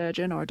a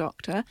surgeon or a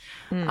doctor,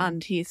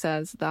 and he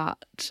says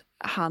that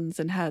hands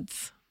and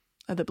heads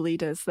are the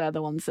bleeders. They're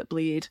the ones that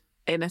bleed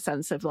in a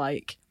sense of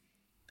like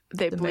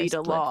they bleed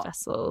a lot.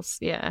 Vessels,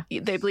 yeah,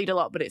 they bleed a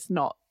lot, but it's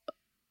not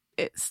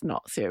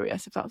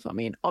serious, if that's what I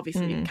mean.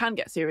 Obviously, you can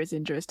get serious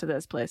injuries to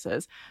those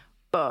places.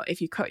 But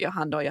if you cut your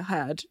hand or your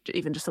head,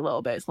 even just a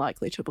little bit, it's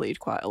likely to bleed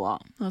quite a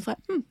lot. I was like,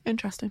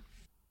 interesting.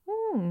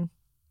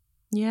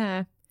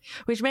 Yeah.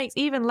 Which makes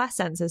even less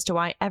sense as to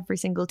why every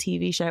single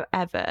TV show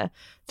ever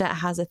that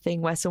has a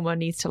thing where someone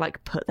needs to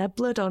like put their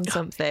blood on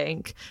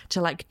something to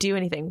like do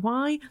anything.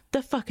 Why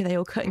the fuck are they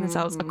all cutting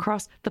themselves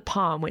across the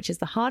palm, which is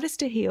the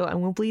hardest to heal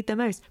and will bleed the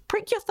most?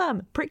 Prick your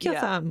thumb.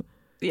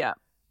 Yeah.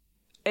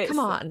 Come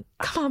on,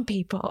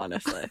 people.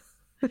 Honestly.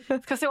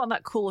 Because they want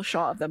that cool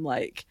shot of them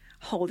like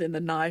holding the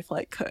knife,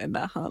 like cutting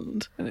their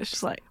hand, and it's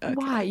just like, okay.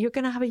 Why? You're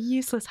going to have a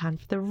useless hand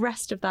for the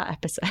rest of that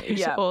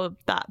episode or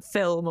that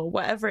film or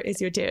whatever it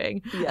is you're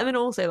doing. And then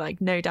also,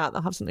 like, no doubt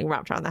they'll have something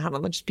wrapped around their hand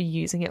and they'll just be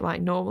using it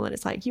like normal, and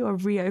it's like you are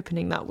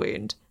reopening that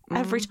wound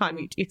every time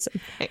you do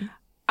something.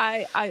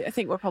 I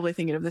think we're probably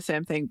thinking of the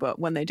same thing, but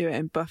when they do it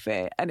in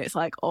Buffy and it's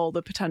like all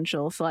the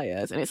potential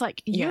slayers, and it's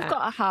like you've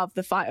got to have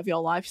the fight of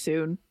your life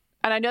soon.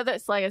 And I know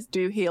that slayers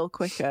do heal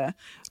quicker,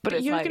 but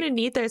it's you're like, going to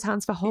need those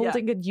hands for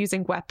holding and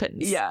using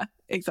weapons. Yeah,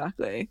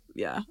 exactly.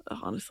 Yeah,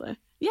 honestly.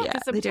 Yeah,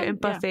 they do it in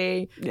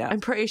Buffy. Yeah.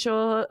 I'm pretty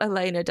sure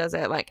Elena does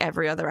it like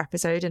every other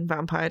episode in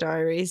Vampire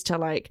Diaries to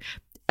like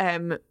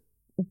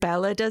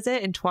Bella does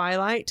it in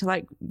Twilight to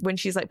like when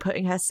she's like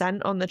putting her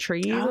scent on the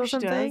trees or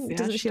something.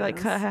 Doesn't she like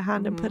cut her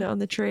hand and put it on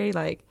the tree?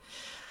 Like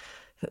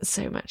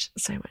so much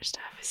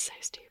stuff. It's so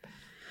stupid.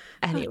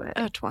 Anyway.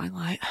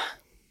 Twilight.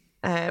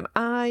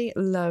 I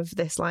love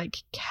this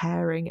like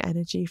caring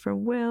energy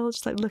from Will,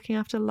 just like looking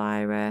after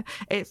Lyra.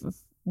 It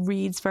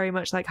reads very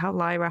much like how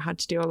Lyra had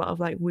to do a lot of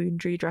like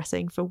wound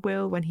redressing for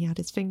Will when he had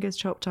his fingers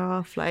chopped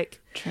off.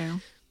 Like, true.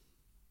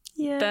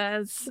 Yeah,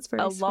 there's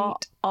a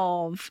lot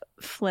of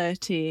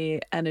flirty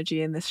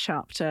energy in this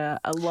chapter.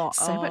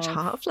 Much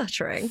heart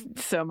fluttering.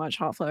 So much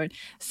heart fluttering.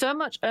 So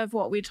much of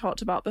what we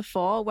talked about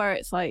before, where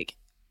it's like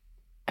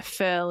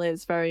Phil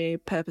is very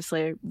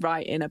purposely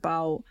writing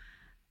about,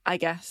 I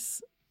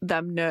guess,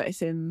 them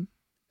noticing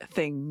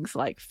things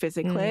like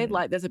physically.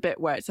 Like there's a bit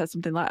where it says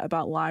something like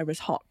about Lyra's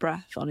hot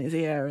breath on his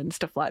ear and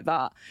stuff like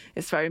that.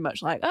 It's very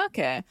much like,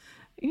 okay,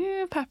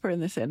 yeah, peppering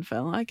this in,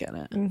 Phil. I get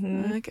it.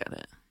 I get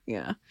it.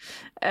 Yeah.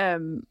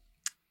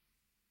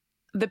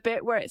 The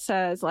bit where it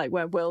says like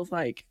where Will's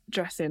like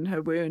dressing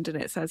her wound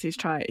and it says he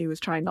was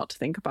trying not to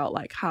think about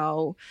like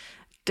how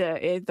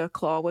dirty the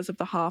claw was of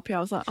the harpy. I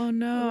was like, oh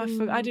no,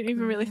 I didn't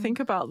even really think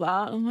about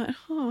that. I'm like,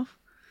 oh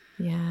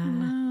yeah,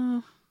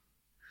 no.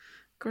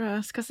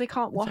 Gross, because they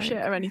can't wash it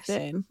or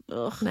anything.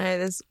 Ugh. No,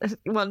 there's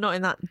not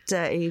in that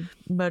dirty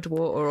mud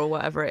water or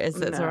whatever it is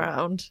that's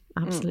around.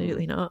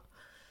 Absolutely not.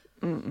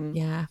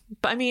 Yeah,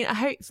 but I mean,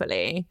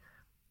 hopefully,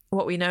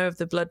 what we know of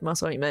the blood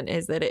moss ointment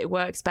is that it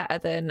works better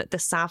than the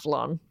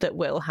Savlon that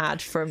Will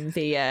had from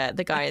the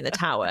guy in the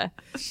tower.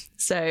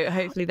 So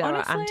hopefully there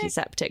are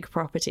antiseptic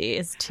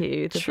properties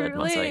to the blood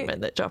moss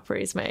ointment that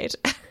Joffrey's made.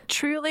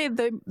 Truly,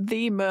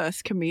 the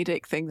most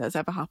comedic thing that's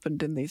ever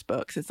happened in these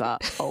books is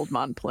that old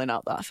man pulling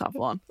out that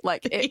Savlon.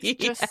 Like,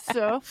 it's just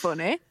so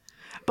funny.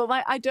 But,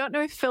 like, I don't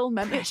know if Phil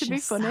meant it to be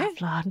funny.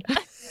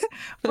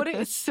 But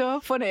it's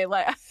so funny.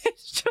 Like,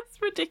 it's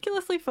just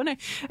ridiculously funny.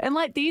 And,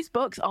 like, these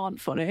books aren't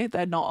funny.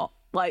 They're not.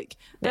 Like,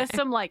 there's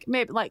some, like,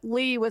 maybe, like,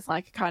 Lee was,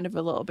 like, kind of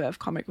a little bit of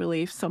comic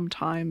relief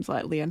sometimes,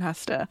 like Lee and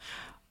Hester.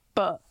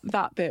 But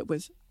that bit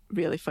was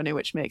really funny,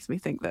 which makes me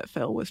think that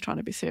Phil was trying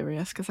to be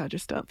serious, because I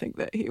just don't think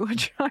that he would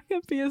try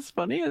and be as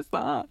funny as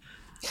that.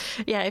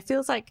 Yeah, it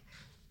feels like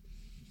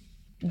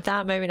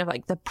that moment of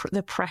like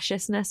the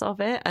preciousness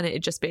of it, and it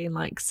just being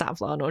like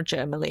Savlon or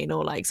Germaline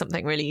or like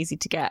something really easy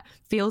to get,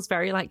 feels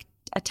very like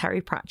a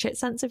Terry Pratchett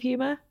sense of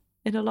humor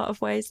in a lot of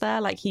ways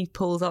there. Like he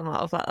pulls on a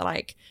lot of that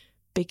like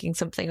bigging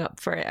something up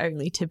for it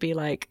only to be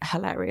like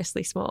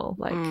hilariously small.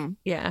 Like,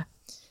 yeah,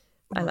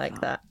 I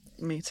like that.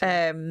 Me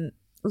too.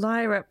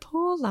 Lyra,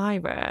 poor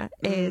Lyra,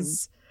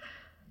 is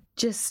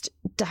just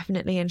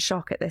definitely in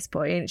shock at this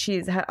point.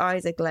 Her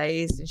eyes are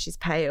glazed and she's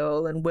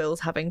pale, and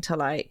Will's having to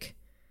like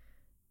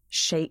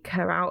shake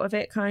her out of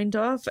it, kind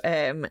of.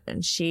 And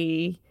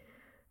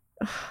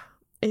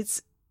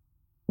it's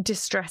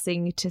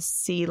distressing to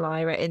see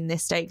Lyra in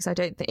this state, because I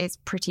don't think it's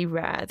pretty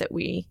rare that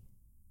we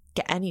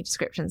get any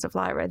descriptions of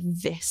Lyra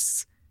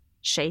this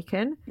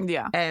shaken.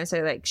 Yeah. So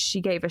like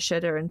she gave a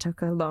shudder and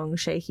took a long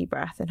shaky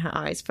breath, and her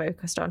eyes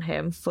focused on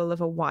him, full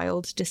of a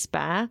wild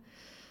despair.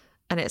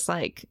 And it's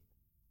like,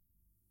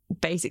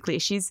 basically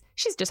she's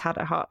just had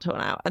her heart torn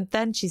out, and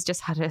then she's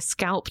just had her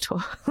scalp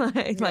torn,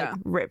 like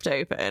ripped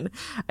open,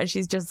 and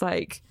she's just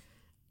like,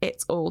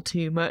 it's all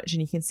too much,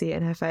 and you can see it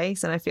in her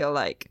face. And I feel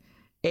like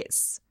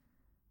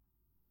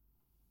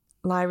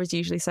Lyra's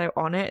usually so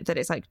on it that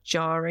it's like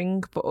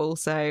jarring, but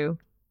also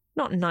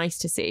not nice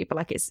to see, but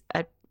like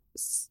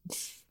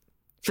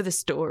for the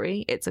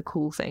story, it's a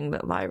cool thing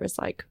that Lyra's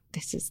like,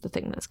 this is the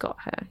thing that's got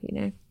her,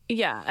 you know?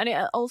 Yeah, and it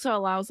also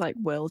allows like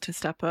Will to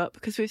step up,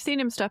 because we've seen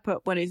him step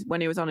up when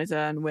he was on his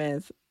own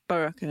with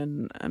Burke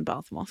and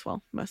Balthamos,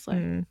 well,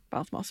 mostly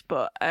Balthamos,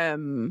 but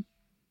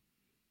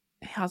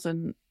he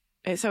hasn't.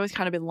 It's always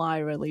kind of been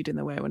Lyra leading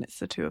the way when it's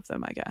the two of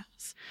them, I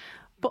guess.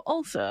 But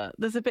also,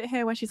 there's a bit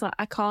here where she's like,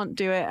 I can't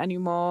do it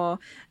anymore.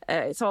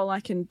 It's all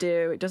I can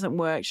do. It doesn't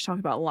work. She's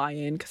talking about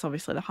lying, because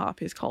obviously the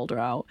Harpies called her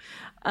out.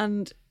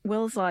 And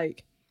Will's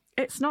like,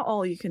 it's not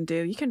all you can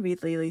do. You can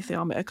read the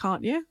alethiometer,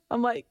 can't you?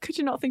 I'm like, could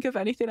you not think of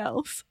anything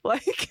else?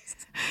 Like,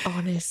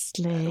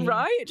 honestly.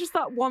 Right? Just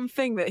that one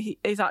thing that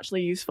is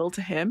actually useful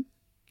to him,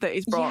 that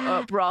he's brought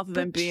up, rather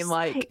than being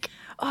like,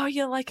 oh,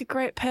 you're like a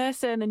great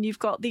person and you've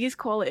got these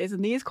qualities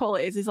and these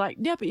qualities. He's like,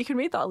 yeah, but you can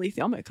read that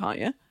alethiometer, can't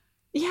you?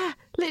 Yeah,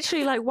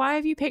 literally, like, why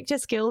have you picked a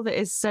skill that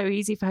is so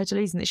easy for her to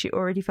lose, and that she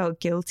already felt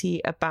guilty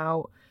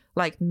about,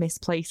 like,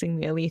 misplacing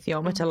the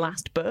alethiometer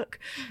last book?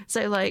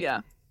 So, like,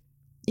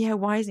 yeah,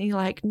 why isn't he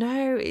like,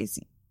 no,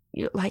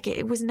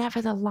 it was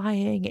never the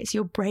lying, it's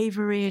your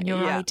bravery and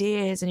your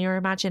ideas and your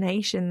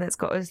imagination that's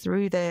got us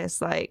through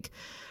this. Like,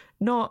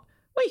 not,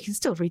 well, you can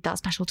still read that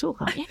special tool,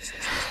 can't you?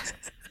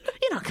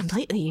 You're not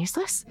completely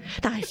useless.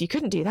 Now, if you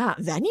couldn't do that,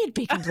 then you'd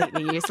be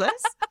completely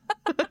useless.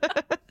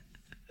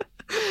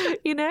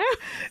 You know?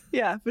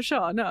 Yeah, for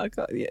sure. No,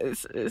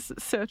 it's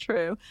so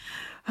true.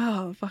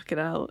 Oh, fucking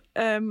hell.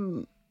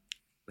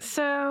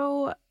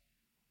 So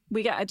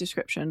we get a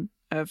description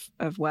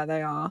of where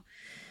they are.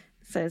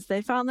 It says,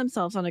 they found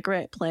themselves on a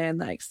great plain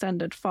that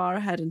extended far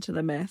ahead into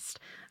the mist.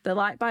 The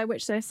light by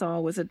which they saw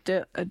was a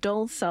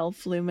dull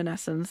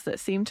self-luminescence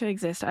that seemed to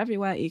exist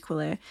everywhere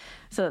equally,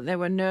 so that there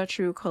were no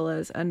true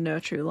colours and no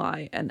true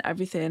light, and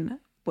everything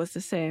was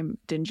the same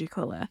dingy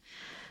colour.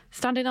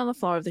 Standing on the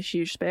floor of this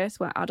huge space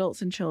were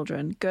adults and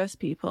children, ghost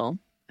people,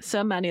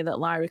 so many that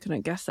Lyra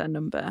couldn't guess their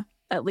number.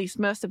 At least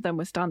most of them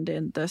were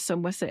standing, though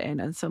some were sitting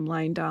and some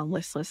lying down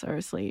listless or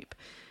asleep.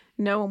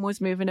 No one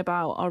was moving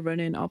about or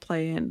running or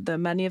playing, though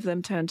many of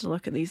them turned to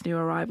look at these new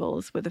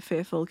arrivals with a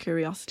fearful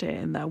curiosity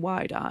in their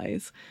wide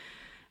eyes.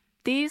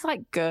 These,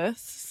 like,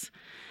 ghosts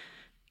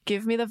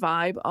give me the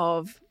vibe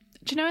of,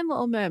 do you know in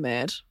Little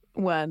Mermaid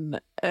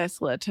when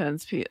Ursula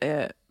turns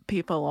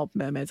people or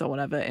mermaids or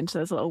whatever into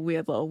those little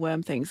weird little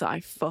worm things that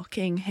I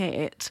fucking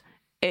hate?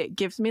 It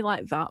gives me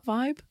like that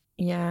vibe.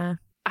 Yeah.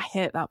 I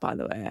hate that, by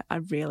the way. I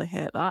really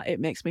hate that. It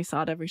makes me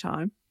sad every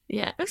time.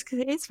 Yeah, it's because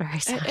it is very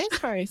sad. It is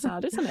very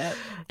sad, isn't it?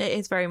 It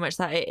is very much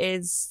that. I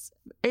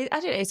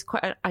don't know, it's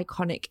quite an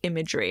iconic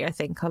imagery. I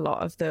think a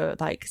lot of the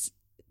like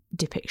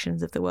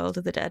depictions of the world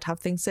of the dead have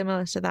things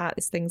similar to that.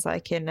 It's things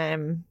like in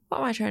what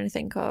am I trying to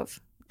think of?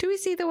 Do we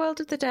see the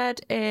world of the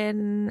dead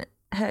in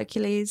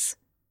Hercules?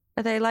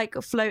 Are they like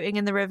floating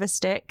in the river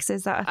Styx?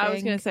 Is that a thing? I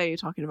was going to say, you're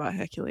talking about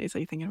Hercules. Are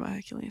you thinking about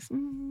Hercules?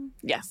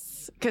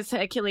 Yes, because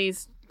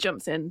Hercules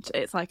jumps in.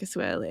 It's like a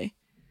swirly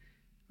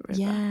river.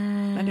 Yeah,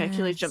 and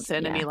Hercules jumps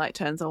in and he like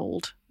turns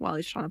old while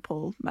he's trying to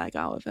pull Meg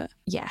out of it.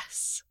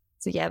 Yes.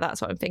 So yeah, that's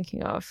what I'm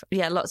thinking of.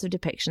 Yeah, lots of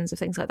depictions of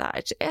things like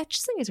that. I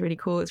just think it's really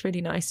cool. It's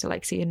really nice to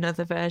like see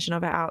another version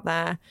of it out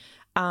there.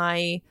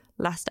 I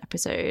last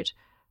episode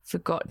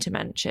forgot to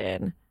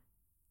mention,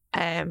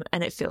 and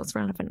it feels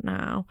relevant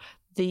now,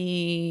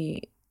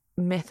 the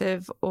myth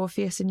of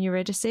Orpheus and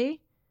Eurydice,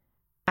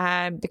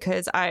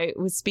 because I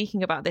was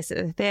speaking about this at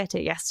the theatre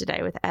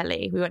yesterday with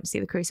Ellie. We went to see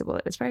The Crucible.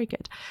 It was very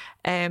good.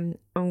 And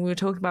we were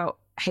talking about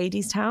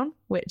Hadestown,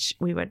 which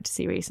we went to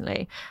see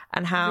recently,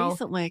 and how...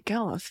 Recently?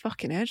 Girl, that was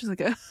fucking ages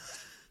ago.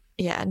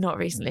 Yeah, not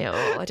recently at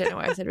all. I don't know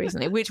why I said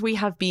recently, which we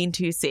have been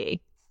to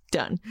see.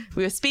 Done.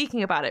 We were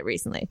speaking about it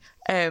recently.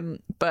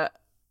 But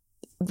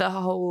the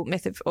whole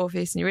myth of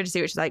Orpheus and Eurydice,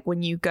 which is like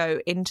when you go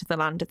into the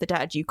land of the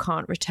dead, you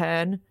can't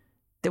return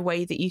the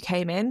way that you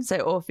came in. So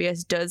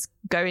Orpheus does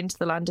go into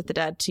the land of the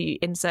dead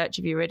in search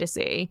of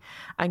Eurydice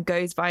and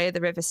goes via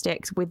the river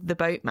Styx with the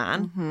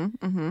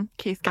boatman.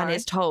 Keith Guy. And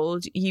is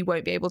told you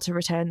won't be able to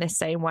return this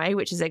same way,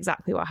 which is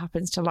exactly what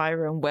happens to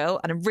Lyra and Will.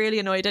 And I'm really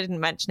annoyed I didn't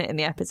mention it in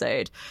the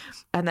episode.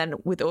 And then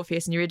with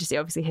Orpheus and Eurydice,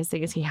 obviously his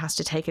thing is he has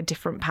to take a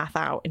different path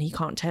out and he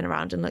can't turn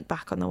around and look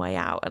back on the way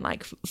out, and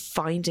like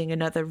finding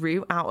another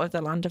route out of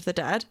the land of the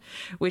dead,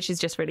 which is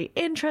just really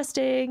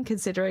interesting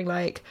considering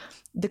like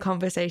the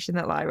conversation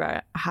that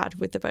Lyra had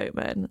with the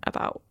boatman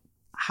about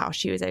how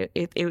she was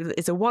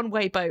it's a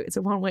one-way boat, it's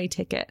a one-way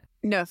ticket.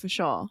 No, for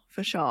sure.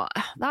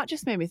 That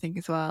just made me think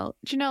as well.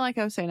 Do you know, like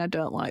I was saying, I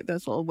don't like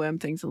those little worm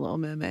things in Little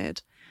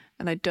Mermaid,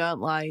 and I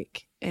don't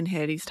like in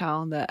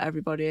Hadestown that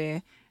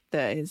everybody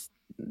that is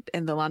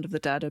in the land of the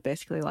dead are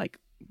basically like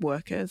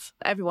workers.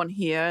 Everyone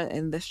here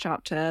in this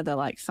chapter, they're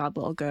like sad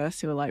little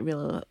ghosts who are like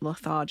really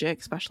lethargic,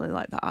 especially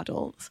like the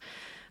adults.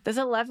 There's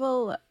a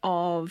level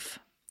of,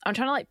 I'm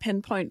trying to like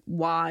pinpoint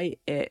why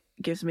it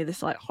gives me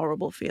this like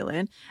horrible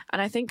feeling,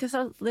 and I think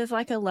because there's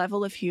like a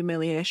level of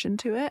humiliation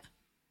to it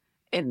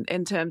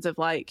in terms of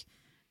like,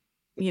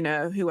 you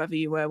know, whoever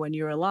you were when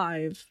you were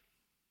alive,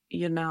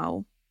 you're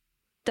now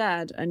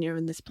dead and you're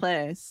in this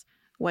place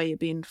where you're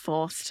being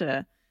forced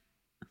to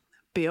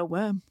be a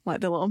worm like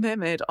the Little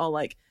Mermaid, or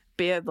like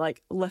be a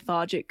like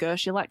lethargic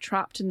ghost. You're like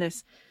trapped in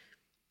this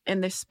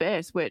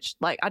space, which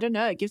like, I don't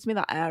know, it gives me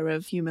that air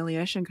of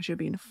humiliation because you're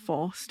being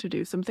forced to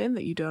do something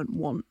that you don't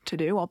want to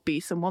do, or be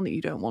someone that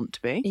you don't want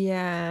to be.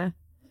 Yeah.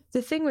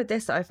 The thing with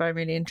this that I find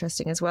really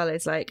interesting as well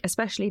is like,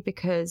 especially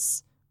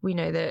because we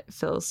know that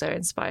Phil's so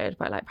inspired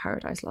by like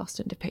Paradise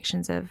Lost and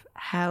depictions of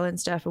hell and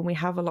stuff, and we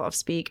have a lot of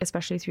speak,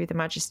 especially through the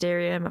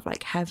Magisterium, of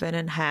like heaven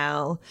and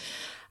hell,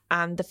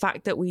 and the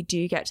fact that we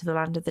do get to the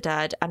land of the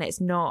dead and it's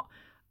not,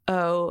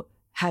 oh,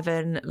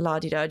 heaven,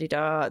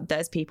 la-di-da-di-da,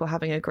 there's people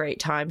having a great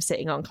time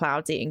sitting on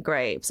clouds eating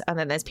grapes, and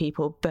then there's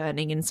people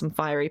burning in some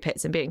fiery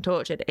pits and being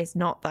tortured. It's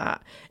not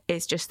that.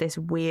 It's just this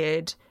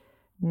weird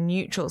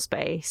neutral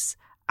space,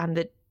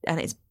 and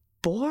it's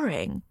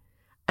boring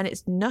and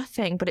it's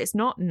nothing, but it's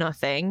not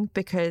nothing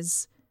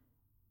because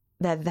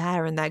they're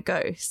there and they're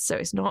ghosts. So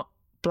it's not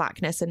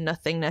blackness and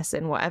nothingness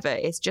and whatever,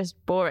 it's just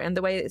boring. And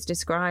the way it's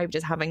described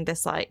as having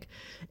this like,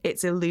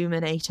 it's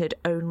illuminated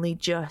only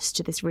just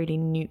to this really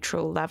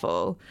neutral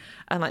level,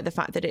 and like the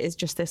fact that it is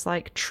just this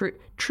like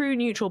true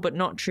neutral but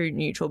not true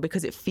neutral,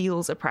 because it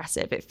feels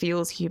oppressive, it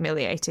feels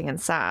humiliating and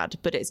sad,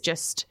 but it's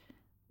just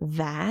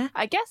there.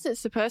 I guess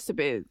it's supposed to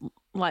be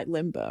like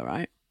limbo,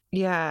 right?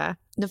 Yeah,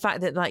 the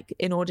fact that like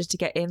in order to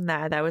get in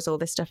there was all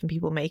this stuff and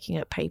people making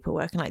up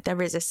paperwork, and like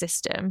there is a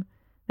system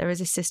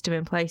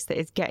in place that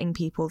is getting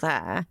people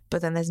there,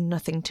 but then there's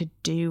nothing to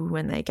do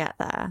when they get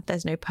there.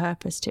 There's no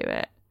purpose to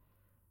it.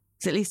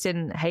 Because at least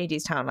in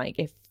Hadestown, like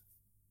if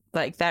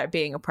like they're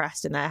being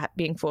oppressed and they're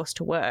being forced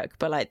to work,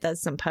 but like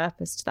there's some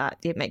purpose to that.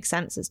 It makes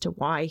sense as to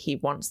why he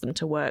wants them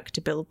to work,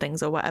 to build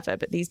things or whatever,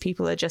 but these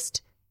people are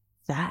just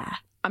there.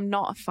 I'm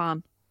not a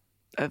fan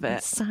of it.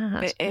 It's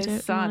sad. It is I don't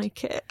sad.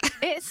 like it.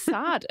 It's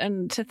sad,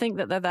 and to think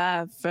that they're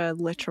there for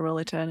literal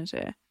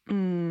eternity.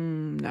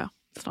 No,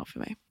 it's not for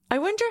me. I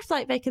wonder if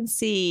like they can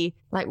see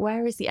like,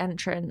 where is the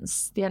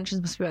entrance? The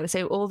entrance must be where they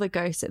say all the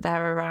ghosts that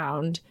they're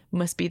around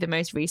must be the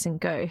most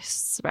recent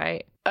ghosts,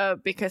 right?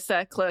 Because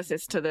they're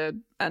closest to the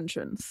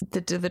entrance.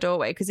 To the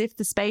doorway. Because if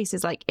the space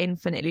is like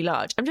infinitely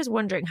large, I'm just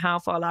wondering how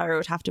far Lyra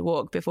would have to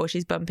walk before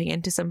she's bumping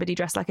into somebody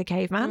dressed like a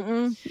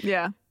caveman.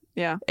 Yeah.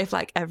 If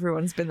like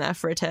everyone's been there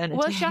for eternity.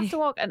 Well, she has to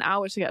walk an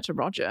hour to get to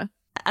Roger.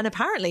 And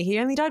apparently he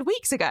only died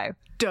weeks ago.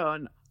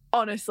 Done.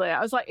 Honestly, I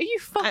was like, are you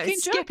fucking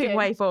skipping joking?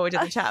 way forward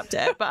in the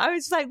chapter, but I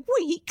was like,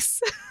 weeks?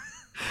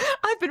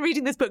 I've been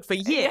reading this book for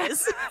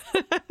years.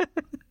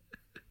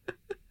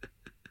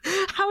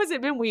 How has it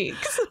been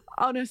weeks?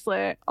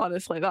 Honestly,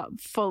 that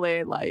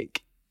fully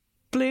like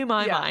blew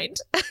my mind.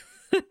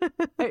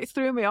 It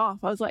threw me off.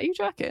 I was like, are you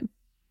joking?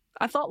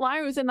 I thought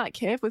Lyra was in that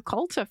cave with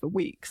Coulter for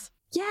weeks.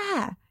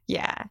 Yeah.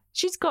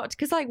 She's got,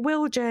 because like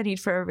Will journeyed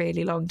for a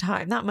really long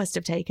time.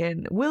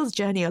 Will's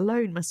journey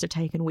alone must have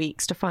taken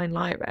weeks to find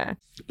Lyra.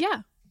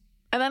 Yeah.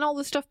 And then all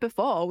the stuff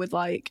before with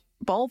like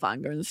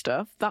Bolvanger and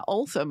stuff, that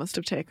also must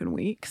have taken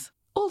weeks.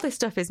 All this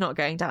stuff is not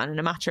going down in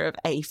a matter of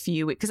a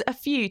few weeks, because a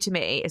few to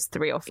me is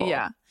 3 or 4.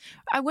 Yeah.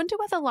 I wonder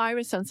whether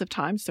Lyra's sense of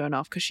time's thrown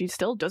off, because she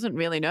still doesn't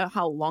really know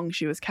how long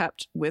she was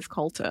kept with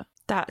Coulter.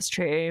 That's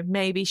true.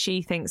 Maybe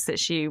she thinks that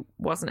she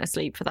wasn't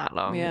asleep for that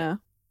long. Yeah.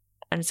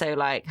 And so,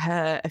 like,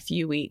 her a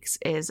few weeks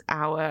is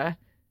our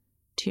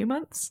 2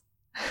 months?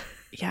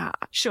 Yeah.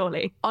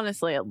 Surely.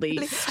 Honestly, at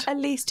least. At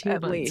least 2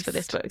 months for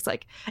this book. It's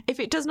like, if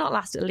it does not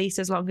last at least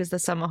as long as the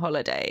summer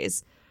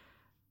holidays,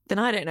 then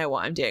I don't know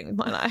what I'm doing with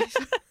my life.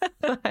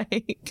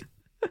 Like,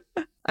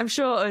 I'm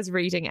sure us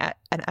reading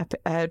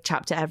a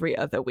chapter every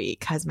other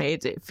week has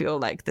made it feel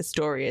like the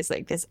story is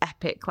like this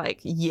epic, like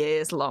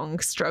years-long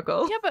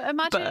struggle. Yeah, but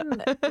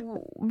imagine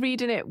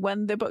reading it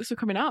when the books were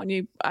coming out, and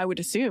you, I would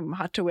assume,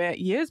 had to wait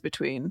years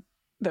between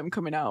them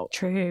coming out.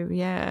 True,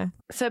 yeah.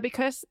 So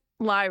because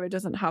Lyra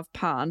doesn't have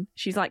Pan,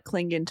 she's like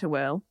clinging to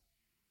Will,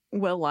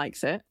 Will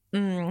likes it.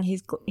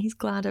 He's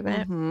glad of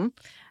it. Mm-hmm.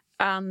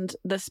 And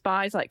the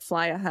spies like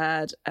fly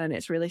ahead, and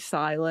it's really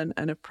silent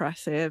and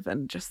oppressive,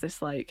 and just this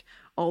like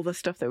all the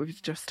stuff that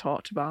we've just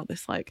talked about,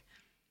 this like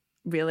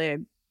really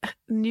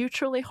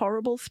neutrally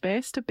horrible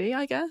space to be,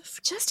 I guess.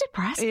 Just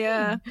depressing.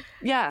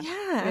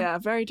 Yeah,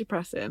 very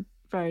depressing.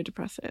 Very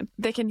depressing.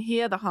 They can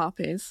hear the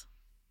harpies,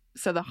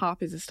 so the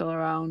harpies are still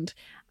around,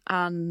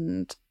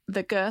 and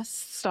the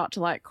ghosts start to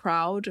like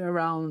crowd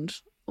around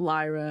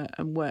Lyra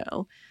and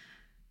Will.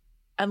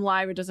 And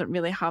Lyra doesn't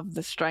really have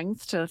the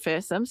strength to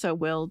face them, so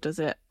Will does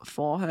it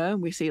for her.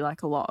 We see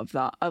like a lot of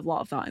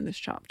that in this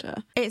chapter.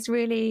 It's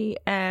really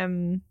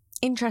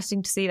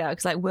interesting to see that,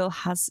 because like Will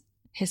has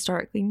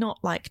historically not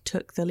like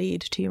took the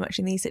lead too much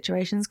in these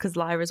situations, because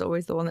Lyra's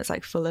always the one that's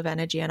like full of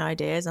energy and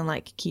ideas and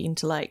like keen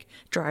to like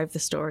drive the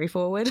story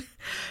forward.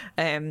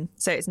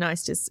 So it's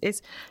nice to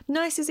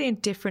see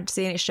and different to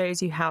see, and it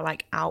shows you how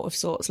like out of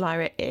sorts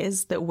Lyra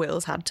is, that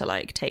Will's had to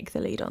like take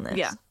the lead on this.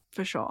 Yeah,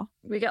 for sure.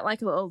 We get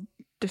like a little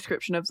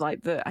description of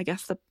like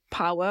the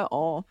power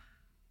or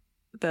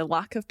the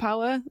lack of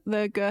power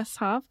the ghosts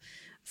have.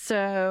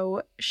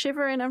 So,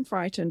 shivering and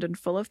frightened and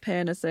full of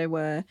pain as they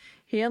were,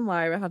 he and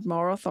Lyra had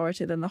more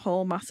authority than the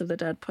whole mass of the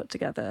dead put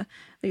together.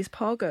 These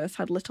poor ghosts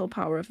had little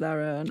power of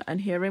their own,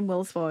 and hearing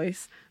Will's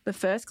voice, the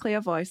first clear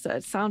voice that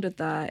had sounded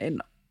there in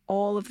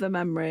all the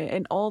memory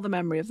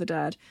of the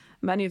dead,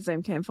 many of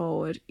them came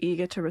forward,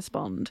 eager to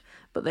respond,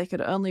 but they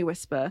could only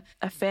whisper.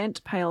 A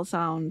faint, pale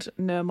sound,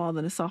 no more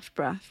than a soft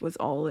breath, was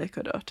all they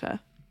could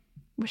utter.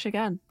 Which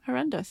again,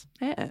 horrendous.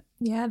 Hate it.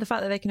 Yeah, the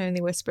fact that they can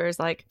only whisper is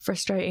like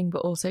frustrating but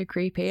also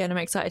creepy, and I'm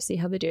excited to see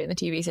how they do it in the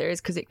TV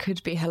series, because it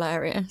could be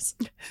hilarious.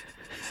 Do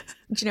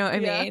you know what I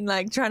mean?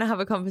 Like trying to have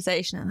a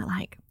conversation and they're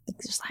like,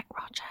 it's just like,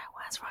 Roger,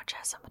 where's Roger?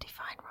 Somebody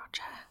find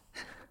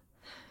Roger.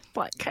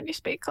 What? Can you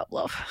speak up,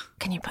 love?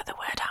 Can you put the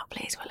word out,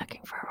 please? We're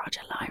looking for a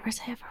Roger. Lyra's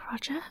here for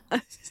Roger.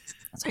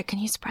 So can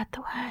you spread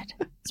the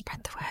word?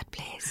 Spread the word,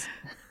 please.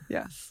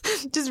 Yes.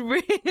 Just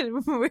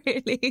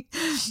really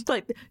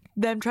like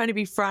them trying to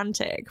be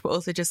frantic, but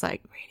also just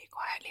like really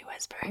quietly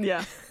whispering.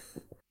 Yeah.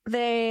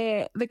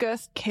 The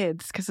ghost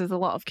kids, because there's a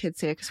lot of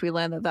kids here, because we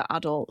learn that the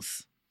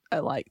adults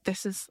are like,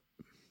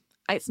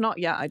 it's not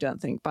yet, I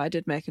don't think, but I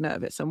did make a note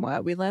of it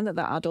somewhere. We learn that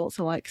the adults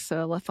are like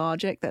so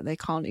lethargic that they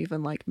can't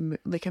even like,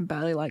 they can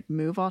barely like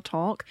move or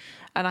talk.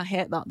 And I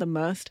hate that the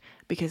most,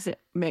 because it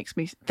makes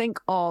me think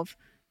of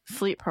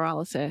sleep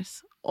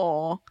paralysis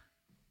or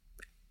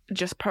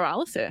just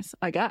paralysis,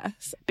 I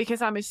guess,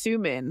 because I'm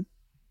assuming,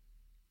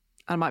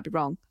 I might be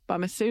wrong, but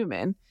I'm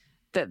assuming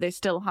that they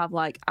still have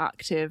like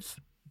active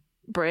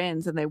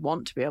brains and they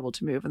want to be able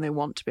to move and they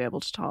want to be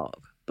able to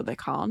talk, but they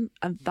can't.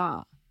 And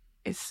that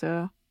is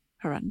so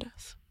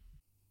horrendous.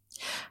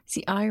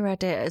 See, I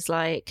read it as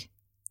like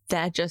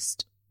they're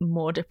just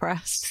more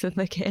depressed than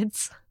the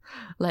kids.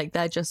 Like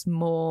they're just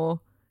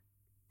more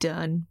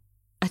done.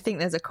 I think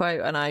there's a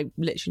quote and I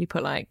literally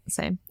put like,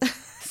 same.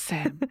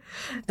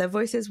 Their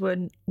voices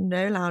were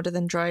no louder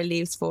than dry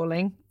leaves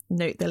falling.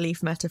 Note the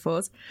leaf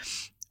metaphors.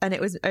 And it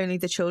was only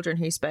the children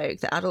who spoke.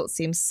 The adults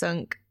seemed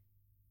sunk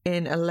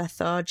in a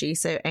lethargy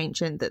so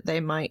ancient that they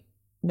might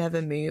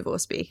never move or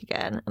speak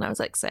again. And I was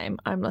like, same.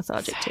 I'm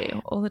lethargic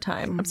too, all the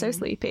time. I'm so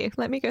sleepy.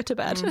 Let me go to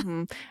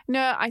bed.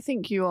 No, I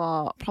think you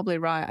are probably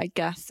right. I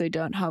guess they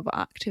don't have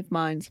active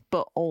minds,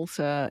 but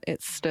also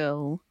it's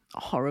still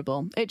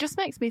horrible. It just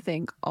makes me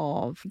think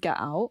of Get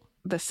Out,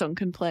 the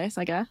sunken place,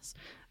 I guess.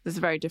 There's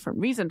a very different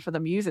reason for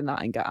them using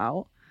that in Get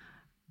Out,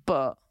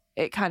 but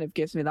it kind of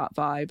gives me that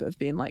vibe of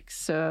being like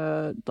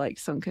so like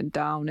sunken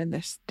down in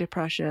this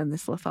depression,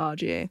 this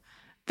lethargy,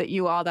 that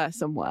you are there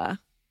somewhere,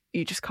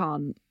 you just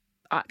can't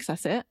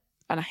access it.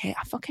 And I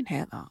fucking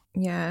hate that.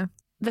 Yeah.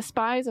 The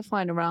spies are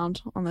flying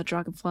around on the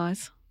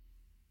dragonflies,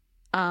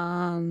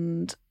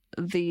 and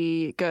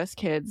the ghost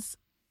kids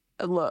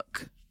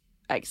look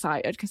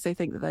excited because they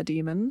think that they're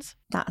demons.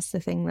 That's the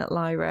thing that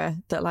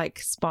like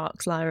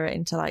sparks Lyra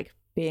into like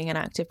being an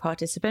active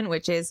participant,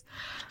 which is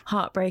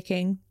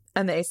heartbreaking.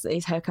 And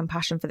it's her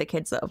compassion for the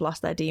kids that have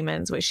lost their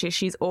demons, which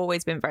she's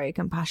always been very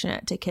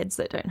compassionate to kids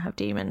that don't have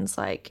demons.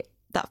 Like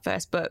that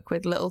first book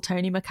with little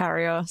Tony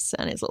Macarios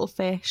and his little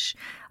fish,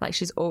 like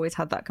she's always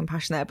had that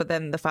compassion there. But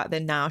then the fact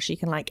that now she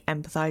can like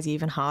empathize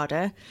even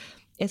harder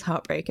is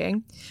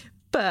heartbreaking.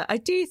 But I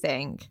do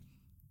think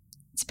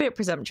it's a bit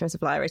presumptuous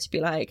of Lyra to be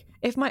like,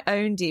 if my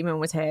own demon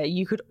was here,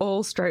 you could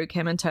all stroke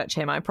him and touch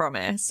him, I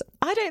promise.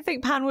 I don't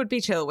think Pan would be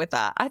chill with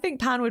that. I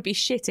think Pan would be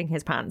shitting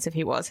his pants if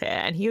he was here,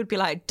 and he would be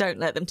like, don't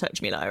let them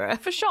touch me, Lyra.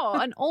 For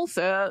sure. And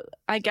also,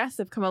 I guess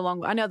they've come a long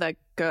way. I know they're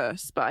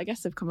ghosts, but I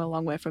guess they've come a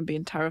long way from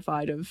being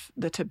terrified of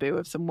the taboo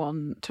of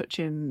someone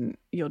touching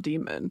your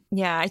demon.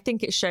 Yeah, I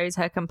think it shows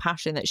her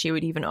compassion that she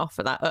would even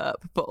offer that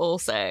up, but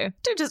also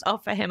to just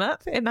offer him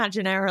up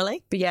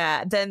imaginarily. But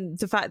yeah, then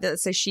the fact that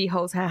so she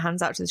holds her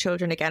hands out to the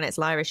children again, it's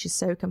Lyra, she's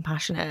so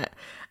compassionate.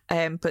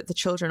 But the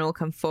children all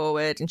come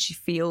forward and she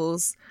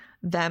feels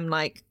them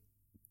like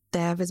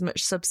they have as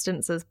much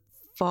substance as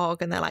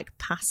fog and they're like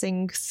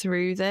passing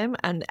through them.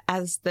 And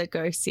as the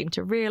ghosts seem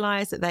to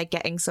realise that they're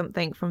getting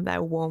something from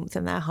their warmth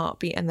and their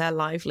heartbeat and their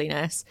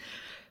liveliness,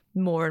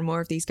 more and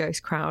more of these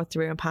ghosts crowd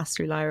through and pass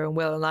through Lyra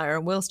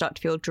and Will start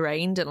to feel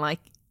drained and like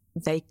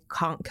they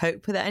can't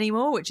cope with it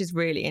anymore, which is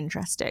really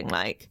interesting.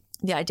 Like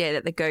the idea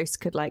that the ghosts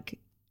could like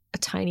a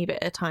tiny bit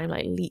at a time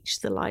like leech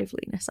the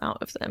liveliness out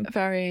of them.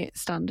 Very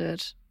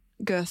standard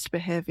ghost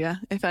behaviour.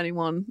 If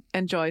anyone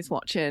enjoys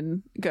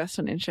watching ghost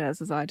hunting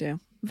shows as I do,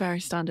 very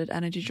standard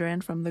energy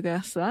drain from the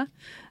ghosts there.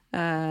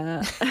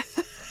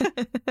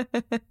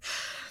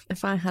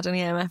 If I had an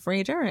EMF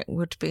reader, it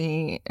would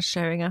be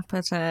showing up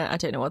at I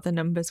don't know what the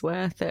numbers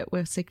were that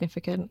were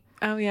significant.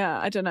 Oh yeah,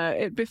 I don't know.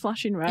 It'd be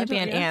flashing red. It'd be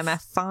an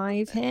EMF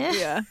 5 here.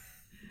 Yeah.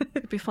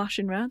 It'd be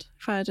flashing red.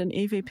 If I had an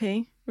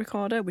EVP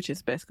recorder, which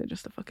is basically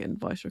just a fucking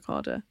voice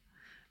recorder,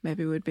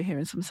 maybe we'd be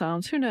hearing some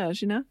sounds. Who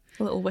knows, you know?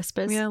 Little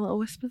whispers. Yeah, little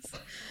whispers.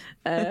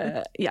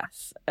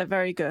 Yes, a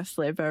very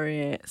ghostly,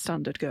 very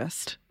standard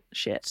ghost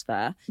shit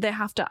there. They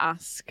have to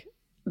ask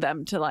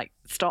them to like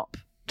stop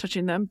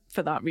touching them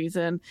for that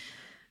reason.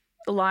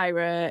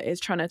 Lyra is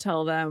trying to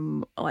tell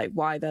them like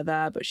why they're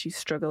there, but she's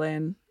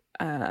struggling,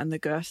 and the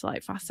ghost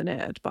like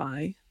fascinated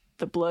by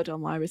the blood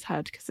on Lyra's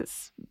head because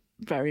it's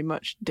very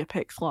much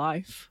depicts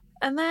life.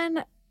 And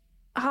then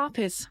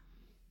harpies,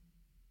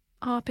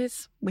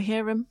 we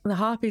hear them. The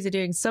harpies are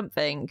doing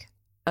something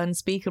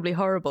unspeakably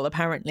horrible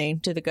apparently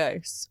to the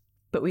ghosts,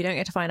 but we don't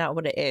get to find out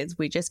what it is.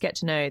 We just get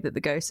to know that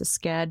the ghosts are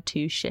scared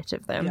to shit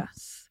of them.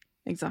 Yes,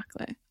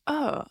 exactly.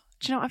 Oh,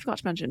 do you know what I forgot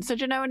to mention? So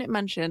do you know when it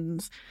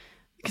mentions,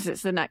 because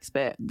it's the next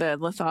bit, the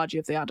lethargy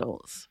of the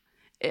adults,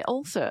 it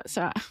also,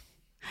 so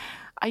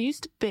I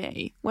used to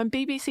be, when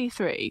BBC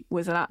Three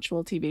was an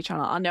actual TV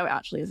channel, I know it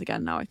actually is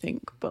again now I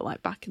think, but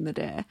like back in the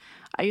day,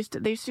 they used to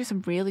do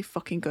some really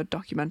fucking good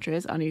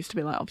documentaries and I used to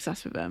be like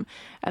obsessed with them.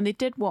 And they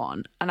did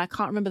one, and I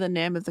can't remember the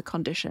name of the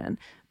condition,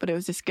 but it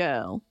was this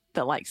girl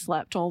that like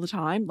slept all the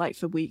time, like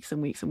for weeks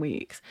and weeks and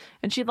weeks.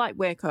 And she'd like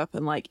wake up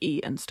and like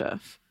eat and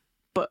stuff,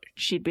 but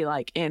she'd be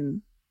like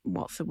in,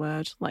 what's the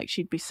word? Like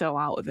she'd be so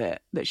out of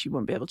it that she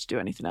wouldn't be able to do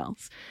anything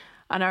else.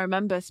 And I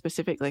remember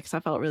specifically because I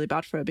felt really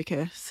bad for her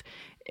because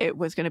it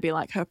was going to be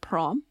like her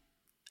prom.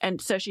 And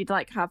so she'd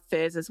like have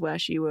phases where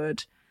she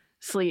would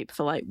sleep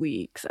for like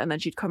weeks and then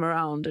she'd come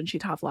around and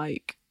she'd have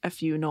like a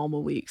few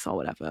normal weeks or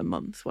whatever,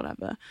 months,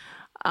 whatever.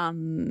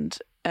 And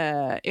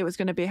it was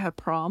going to be her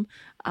prom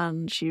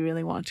and she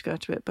really wanted to go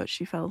to it, but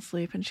she fell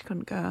asleep and she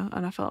couldn't go.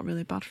 And I felt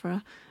really bad for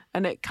her.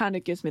 And it kind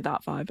of gives me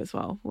that vibe as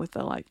well with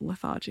the like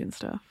lethargy and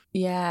stuff.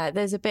 Yeah,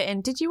 there's a bit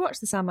in... Did you watch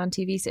the Sandman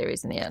TV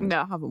series in the end?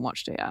 No, I haven't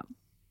watched it yet.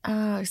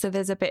 So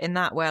there's a bit in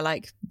that where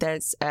like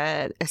there's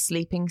a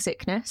sleeping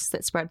sickness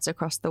that spreads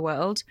across the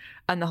world,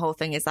 and the whole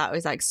thing is that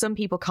was like some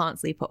people can't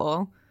sleep at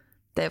all,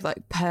 they have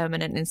like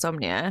permanent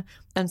insomnia,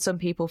 and some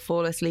people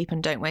fall asleep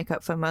and don't wake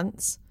up for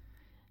months,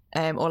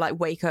 or like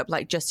wake up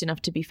like just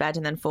enough to be fed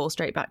and then fall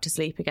straight back to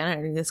sleep again,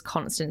 and in this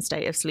constant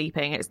state of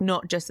sleeping. It's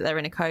not just that they're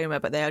in a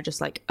coma, but they are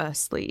just like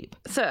asleep.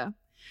 So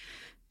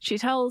she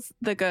tells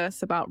the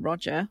ghosts about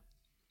Roger,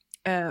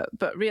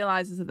 but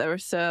realises that there are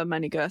so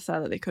many ghosts there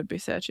that they could be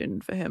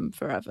searching for him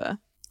forever.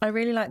 I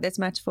really like this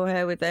metaphor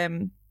here with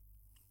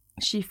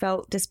she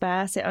felt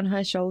despair sit on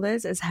her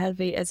shoulders as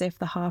heavy as if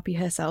the harpy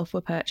herself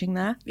were perching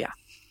there. Yeah.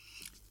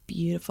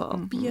 Beautiful.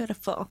 Mm-hmm.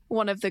 Beautiful.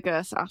 One of the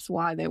ghosts asks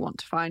why they want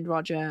to find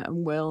Roger,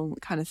 and Will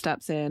kind of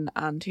steps in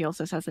and he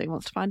also says that he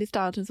wants to find his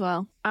dad as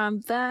well.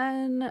 And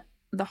then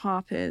the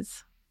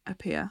harpies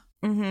appear.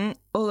 Mm-hmm.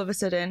 All of a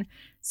sudden.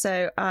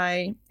 So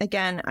I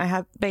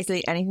have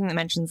basically anything that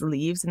mentions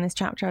leaves in this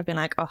chapter, I've been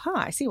like, aha,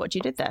 I see what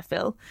you did there,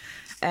 Phil.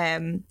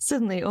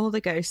 Suddenly all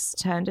the ghosts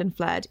turned and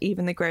fled,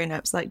 even the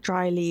grown-ups, like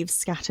dry leaves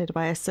scattered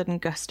by a sudden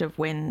gust of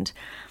wind.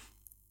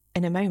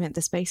 In a moment,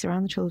 the space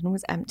around the children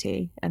was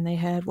empty, and they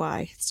heard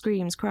why.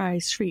 Screams,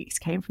 cries, shrieks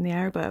came from the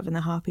air above, and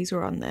the harpies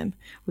were on them,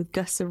 with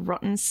gusts of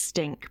rotten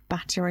stink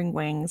battering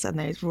wings, and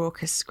those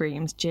raucous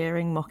screams,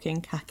 jeering,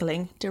 mocking,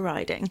 cackling,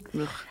 deriding.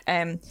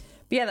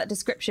 But yeah, that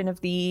description of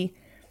the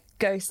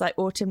ghosts like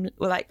autumn,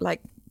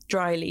 like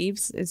dry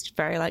leaves is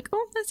very like,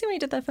 oh, let's see what you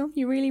did there, Phil.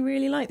 You really,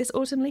 really like this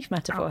autumn leaf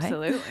metaphor.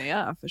 Absolutely, hey?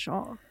 Yeah, for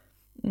sure.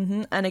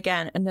 Mm-hmm. And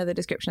again, another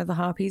description of the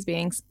harpies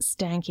being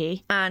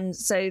stanky. And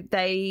so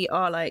they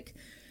are like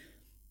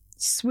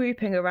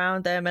swooping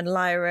around them, and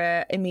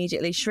Lyra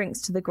immediately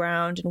shrinks to the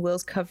ground, and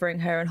Will's covering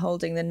her and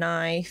holding the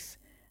knife.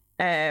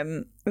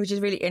 Which is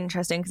really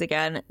interesting because,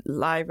 again,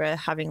 Lyra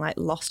having like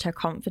lost her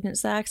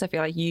confidence there, because I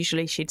feel like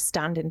usually she'd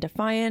stand in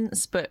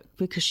defiance, but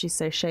because she's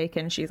so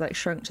shaken, she's like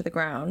shrunk to the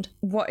ground.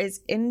 What is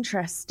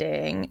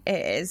interesting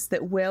is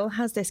that Will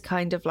has this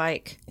kind of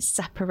like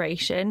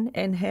separation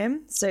in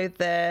him. So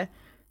the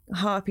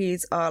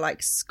harpies are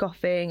like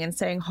scoffing and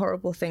saying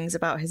horrible things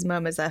about his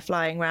mum as they're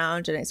flying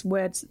around, and it's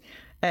words,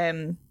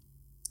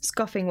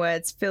 scoffing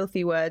words,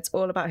 filthy words,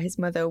 all about his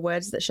mother,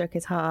 words that shook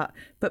his heart.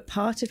 But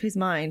part of his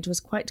mind was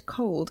quite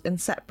cold and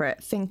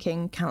separate,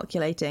 thinking,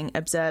 calculating,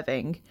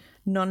 observing.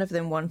 None of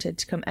them wanted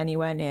to come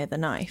anywhere near the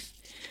knife.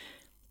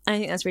 I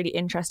think that's really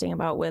interesting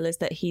about Will, is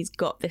that he's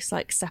got this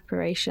like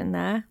separation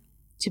there.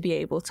 to be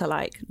able to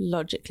like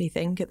logically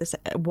think at this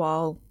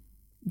while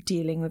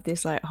dealing with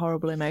this like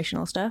horrible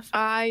emotional stuff.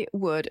 I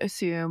would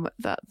assume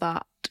that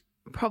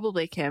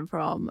probably came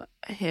from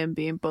him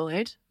being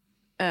bullied.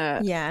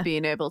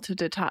 Being able to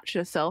detach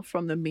yourself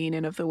from the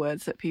meaning of the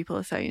words that people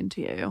are saying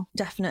to you.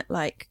 Definite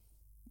like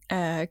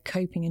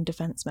coping and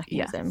defense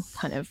mechanism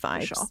kind of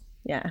vibes. For sure.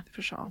 Yeah,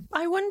 for sure.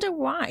 I wonder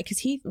why, because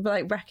he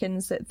like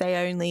reckons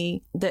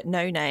that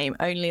No Name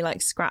only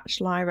like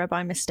scratched Lyra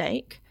by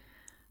mistake,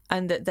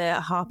 and that the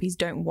harpies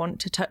don't want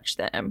to touch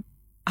them.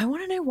 I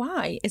want to know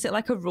why. Is it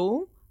like a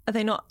rule? Are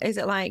they not? Is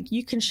it like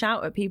you can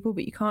shout at people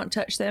but you can't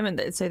touch them,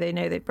 and so they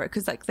know they broke?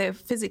 Because like they're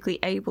physically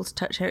able to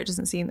touch her. It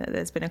doesn't seem that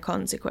there's been a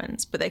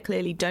consequence, but they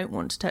clearly don't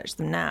want to touch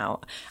them now.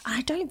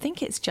 I don't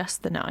think it's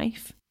just the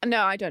knife.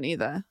 No, I don't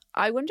either.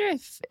 I wonder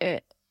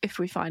if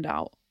we find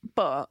out,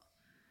 but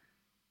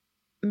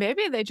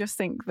maybe they just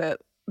think that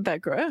they're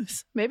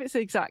gross. Maybe it's the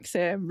exact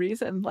same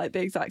reason, like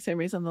the exact same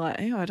reason they're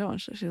like, oh, I don't want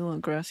to touch these little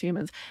gross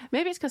humans.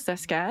 Maybe it's because they're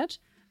scared.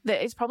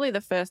 That it's probably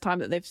the first time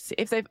that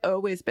if they've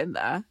always been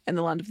there in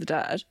the land of the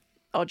dead,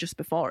 or just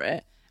before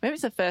it, maybe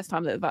it's the first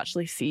time that they've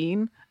actually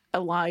seen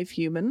alive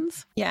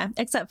humans. Yeah,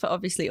 except for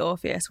obviously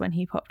Orpheus when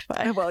he popped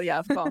by. Well, yeah,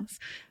 of course.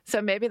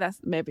 So maybe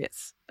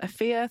it's a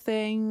fear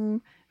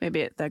thing.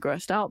 Maybe they're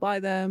grossed out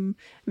by them.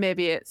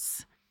 Maybe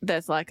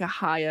there's like a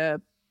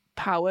higher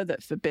power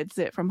that forbids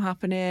it from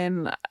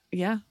happening.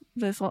 Yeah,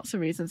 there's lots of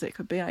reasons it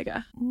could be, I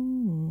guess.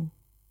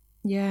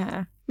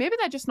 Yeah. Maybe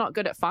they're just not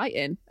good at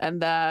fighting,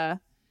 and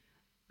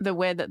the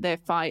way that they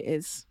fight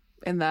is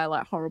in their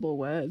like horrible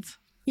words.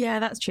 Yeah,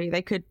 that's true.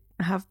 They could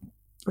have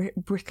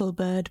brittle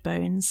bird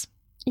bones.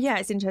 Yeah,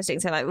 it's interesting.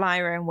 So like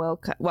Lyra and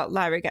Will,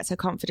 Lyra gets her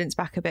confidence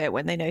back a bit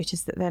when they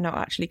notice that they're not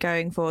actually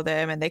going for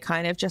them, and they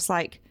kind of just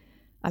like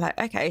are like,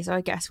 okay, so I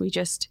guess we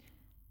just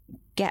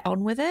get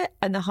on with it.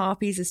 And the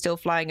harpies are still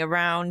flying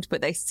around,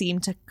 but they seem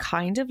to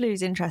kind of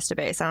lose interest a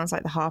bit. It sounds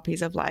like the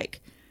harpies have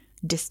like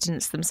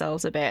distanced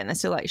themselves a bit, and they're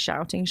still like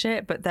shouting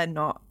shit, but they're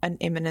not an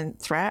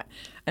imminent threat.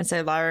 And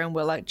so Lyra and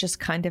Will like just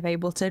kind of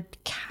able to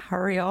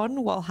carry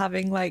on while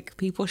having like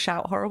people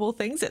shout horrible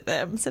things at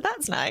them. So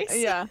that's nice.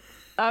 Yeah,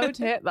 I would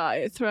hate that.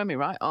 It'd throw me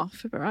right off.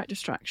 It'd be right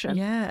distraction.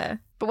 Yeah.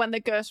 But when the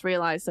ghosts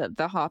realise that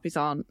the harpies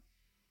aren't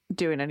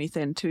doing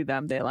anything to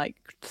them, they like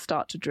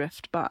start to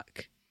drift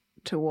back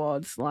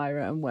towards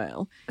Lyra and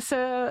Will.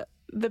 So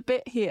the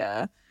bit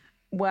here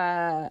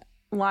where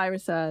Lyra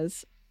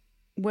says,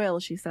 Will,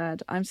 she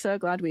said, I'm so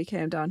glad we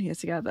came down here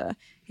together.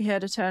 He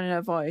heard a turn in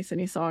her voice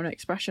and he saw an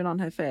expression on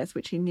her face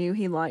which he knew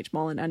he liked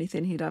more than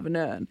anything he'd ever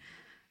known.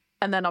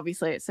 And then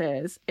obviously it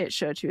says it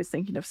showed she was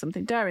thinking of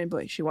something daring,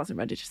 but she wasn't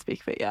ready to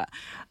speak of it yet.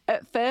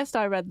 At first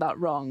I read that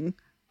wrong,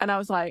 and I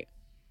was like,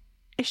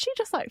 is she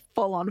just like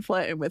full on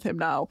flirting with him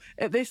now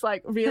at this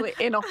like really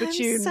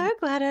inopportune? I'm so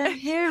glad I'm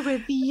here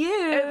with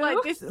you. At, like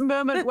this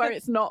moment where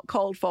it's not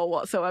called for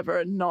whatsoever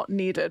and not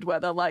needed, where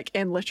they're like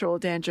in literal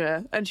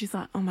danger, and she's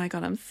like, "Oh my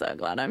god, I'm so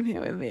glad I'm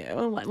here with you."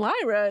 I'm like,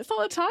 Lyra, it's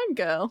not the time,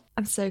 girl.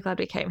 I'm so glad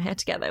we came here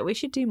together. We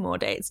should do more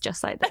dates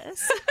just like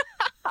this.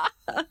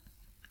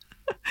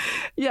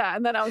 Yeah,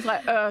 and then I was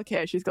like, oh,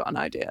 okay, she's got an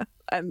idea,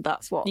 and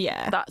that's what.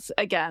 Yeah, that's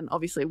again,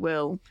 obviously,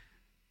 Will.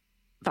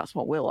 That's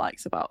what Will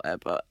likes about her,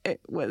 but it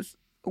was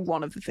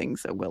one of the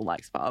things that Will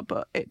likes about her,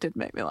 but it did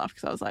make me laugh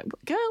because I was like,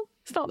 girl,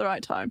 it's not the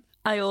right time.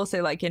 I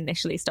also like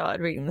initially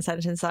started reading the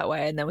sentence that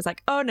way and then was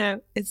like, oh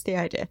no, it's the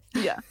idea.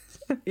 Yeah.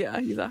 Yeah,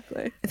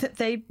 exactly.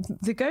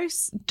 The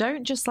ghosts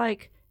don't just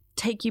like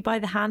take you by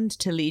the hand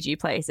to lead you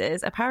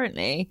places,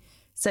 apparently.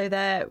 So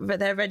they're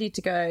ready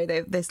to go.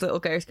 This little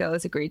ghost girl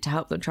has agreed to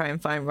help them try and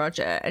find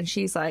Roger. And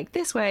she's like,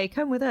 this way,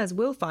 come with us,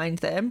 we'll find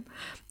them.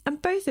 And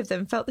both of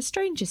them felt the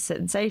strangest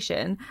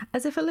sensation,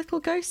 as if a little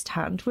ghost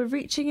hand were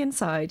reaching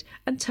inside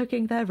and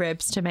tugging their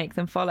ribs to make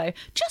them follow.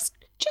 Just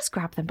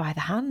grab them by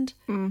the hand.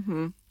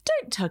 Mm-hmm.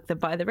 Don't tug them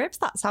by the ribs.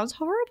 That sounds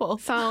horrible.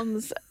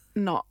 Sounds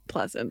not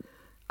pleasant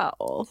at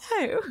all.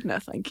 No,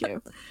 thank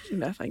you.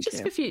 No, thank you.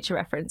 Just for future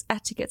reference,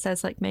 etiquette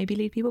says like maybe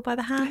lead people by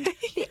the hand.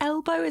 The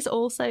elbow is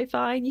also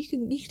fine. You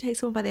can take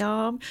someone by the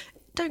arm.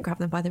 Don't grab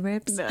them by the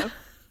ribs.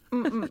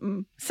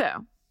 No.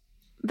 So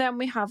then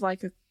we have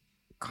like a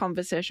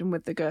conversation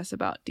with the ghost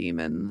about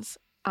demons,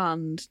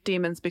 and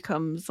demons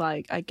becomes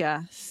like, I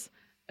guess,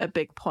 a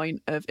big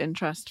point of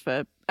interest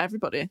for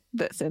everybody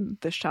that's in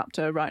this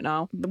chapter right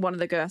now. One of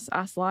the ghosts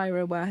asks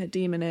Lyra where her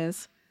demon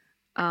is,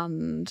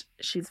 and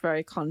she's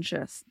very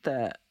conscious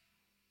that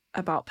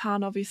about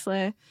Pan,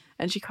 obviously,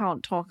 and she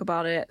can't talk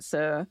about it.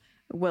 So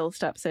Will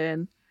steps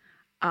in,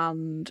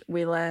 and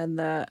we learn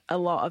that a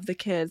lot of the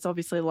kids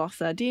obviously lost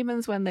their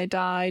demons when they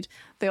died.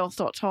 They all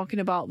start talking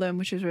about them,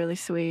 which is really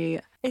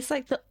sweet. It's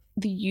like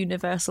the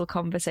universal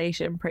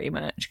conversation pretty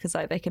much, because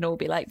like they can all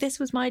be like, this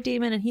was my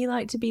demon and he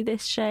liked to be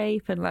this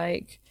shape, and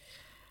like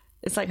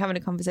it's like having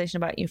a conversation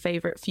about your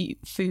favorite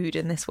food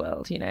in this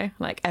world, you know,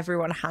 like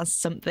everyone has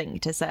something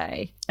to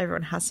say,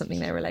 everyone has something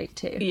they relate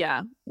to.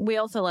 Yeah, we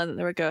also learn that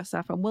there are ghosts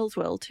there from Will's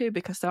world too,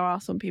 because there are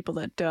some people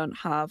that don't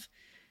have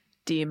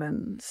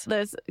demons.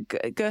 There's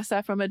ghosts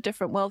there from a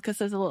different world because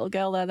there's a little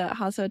girl there that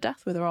has her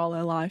death with her all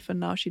her life and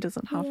now she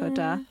doesn't have her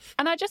death.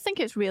 And I just think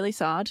it's really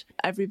sad.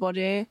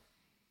 Everybody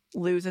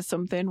loses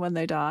something when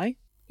they die.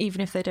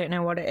 Even if they don't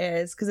know what it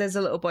is. Because there's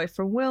a little boy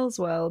from Will's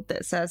world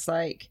that says,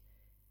 like,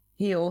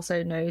 he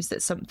also knows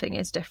that something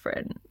is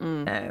different.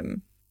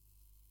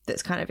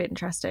 That's kind of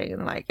interesting.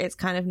 And, like, it's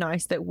kind of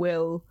nice that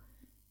Will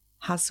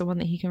has someone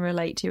that he can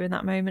relate to in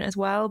that moment as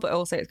well. But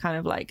also it's kind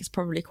of like, it's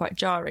probably quite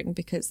jarring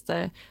because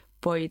the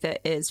boy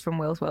that is from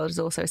Will's world is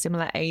also a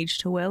similar age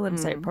to Will. And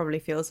so it probably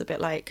feels a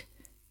bit like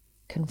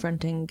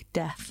confronting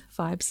death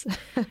vibes.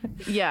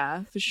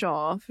 Yeah, for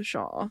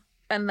sure.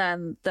 And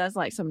then there's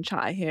like some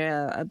chat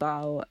here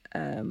about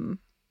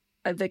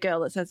the girl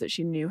that says that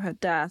she knew her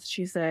death.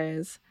 She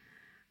says,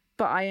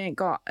 but I ain't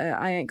got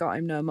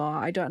him no more.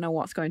 I don't know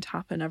what's going to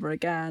happen ever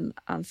again.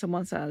 And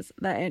someone says,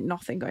 there ain't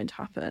nothing going to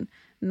happen.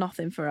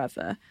 Nothing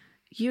forever.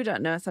 You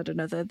don't know, said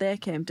another. They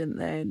came, didn't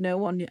they? No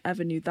one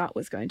ever knew that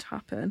was going to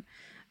happen.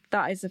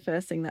 That is the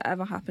first thing that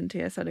ever happened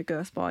here, said a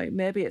ghost boy.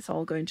 Maybe it's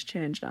all going to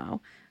change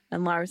now.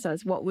 And Lyra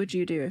says, what would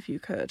you do if you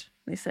could?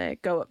 They say,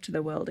 go up to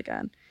the world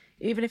again.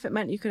 Even if it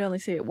meant you could only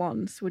see it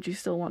once, would you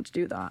still want to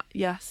do that?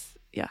 Yes.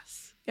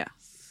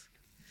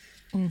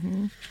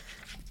 Mm-hmm.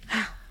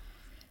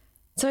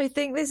 So I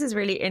think this is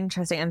really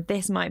interesting, and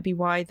this might be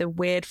why the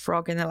weird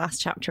frog in the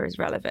last chapter is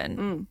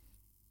relevant.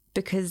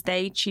 Because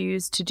they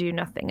choose to do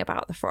nothing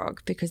about the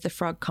frog, because the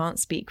frog can't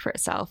speak for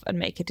itself and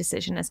make a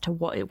decision as to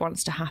what it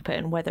wants to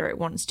happen, whether it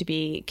wants to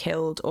be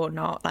killed or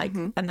not. Like,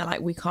 and they're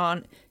like, we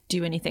can't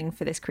do anything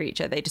for this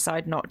creature. They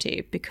decide not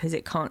to because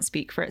it can't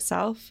speak for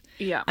itself.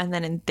 Yeah. And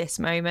then in this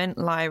moment,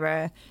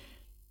 Lyra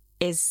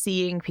is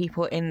seeing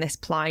people in this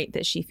plight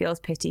that she feels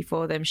pity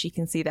for them. She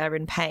can see they're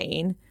in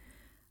pain,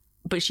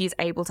 but she's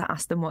able to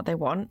ask them what they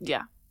want.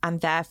 Yeah.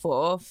 And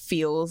therefore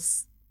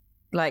feels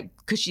like,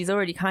 because she's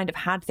already kind of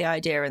had the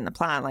idea and the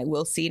plan, like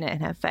Will's seen it in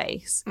her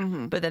face.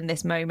 But then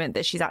this moment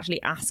that she's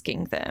actually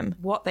asking them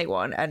what they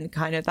want, and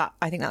kind of that,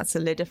 I think that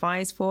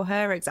solidifies for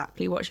her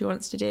exactly what she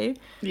wants to do.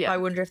 Yeah. I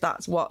wonder if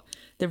that's what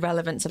the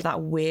relevance of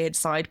that weird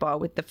sidebar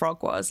with the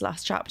frog was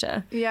last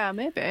chapter. Yeah,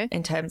 maybe.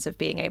 In terms of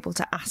being able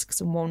to ask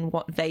someone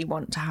what they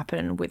want to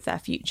happen with their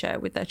future,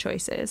 with their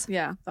choices.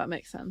 Yeah, that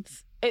makes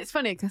sense. It's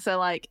funny because they're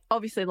like,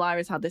 obviously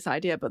Lyra's had this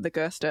idea, but the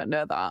ghosts don't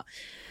know that.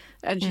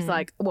 And she's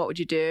like, what would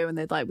you do? And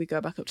they'd like, we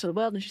go back up to the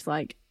world. And she's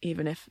like,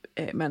 even if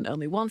it meant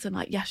only once. And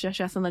like, yes.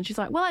 And then she's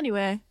like, well,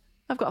 anyway,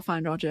 I've got to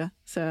find Roger.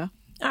 So.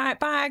 All right,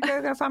 bye.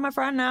 Go find my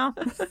friend now.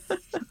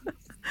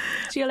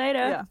 See you later.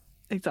 Yeah,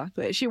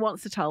 exactly. She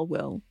wants to tell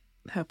Will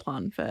her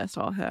plan first,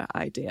 or her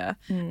idea.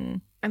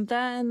 And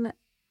then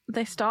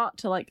they start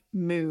to like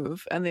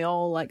move and they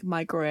all like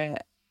migrate.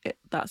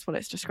 That's what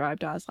it's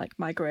described as, like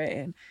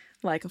migrating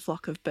like a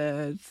flock of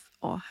birds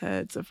or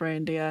herds of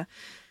reindeer.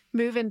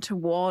 Moving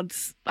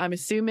towards, I'm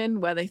assuming,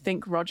 where they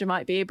think Roger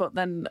might be, but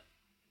then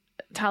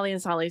Tally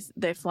and Sally,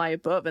 they fly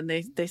above and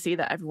they see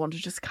that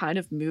everyone's just kind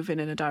of moving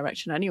in a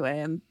direction anyway,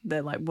 and they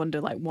like wonder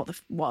like what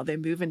are they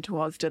moving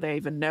towards? Do they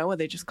even know? Are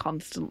they just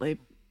constantly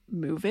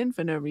moving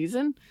for no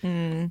reason?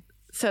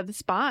 So the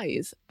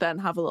spies then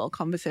have a little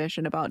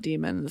conversation about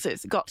demons.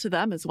 It's got to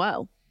them as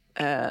well.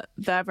 They're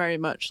very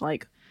much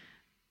like,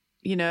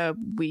 you know,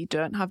 we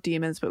don't have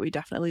demons, but we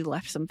definitely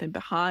left something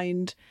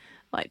behind.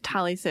 Like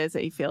Tally says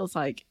that he feels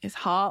like his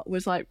heart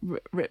was like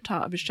ripped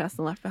out of his chest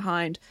and left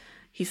behind.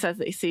 He says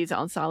that he sees it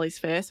on Sally's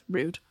face.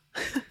 Rude.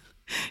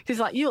 He's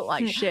like, you look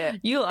like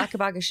shit. You look like a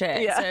bag of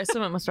shit. Yeah. So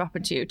something must have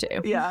happened to you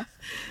too. Yeah.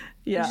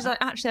 And she's like,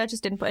 actually, I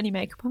just didn't put any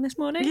makeup on this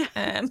morning.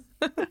 Yeah.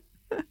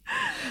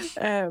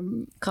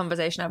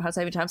 Conversation I've had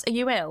so many times. Are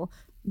you ill?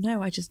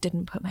 No, I just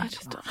didn't put makeup on. I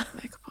just don't have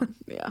makeup on.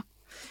 Yeah.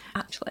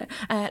 Actually,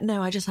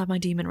 no, I just had my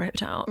demon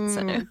ripped out.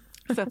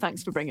 So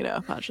thanks for bringing it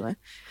up, actually.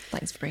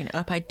 Thanks for bringing it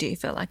up. I do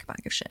feel like a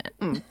bag of shit.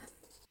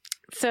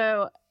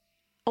 So,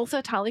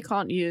 also, Tally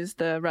can't use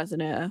the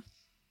resonator.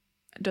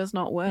 It does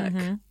not work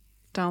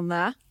down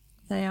there.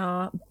 They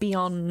are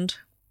beyond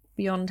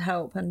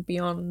help and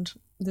beyond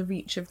the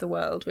reach of the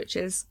world, which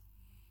is,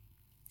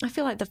 I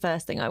feel like, the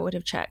first thing I would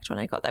have checked when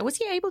I got there. Was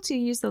he able to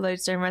use the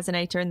lodestone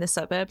resonator in the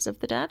suburbs of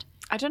the dead?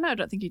 I don't know. I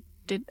don't think he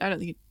did. I don't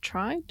think he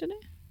tried, did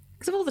he?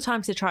 Because of all the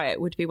times to try it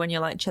would be when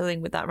you're like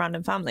chilling with that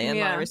random family and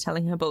Lyra's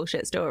telling her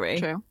bullshit story.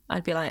 True.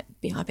 I'd be like,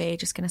 BRB,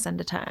 just going to send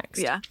a text.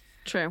 Yeah,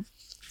 true.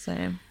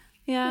 So,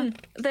 yeah.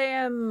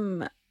 They're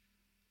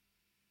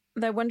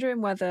wondering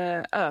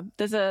whether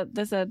there's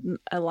a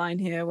line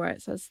here where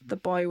it says the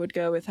boy would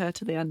go with her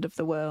to the end of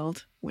the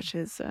world, which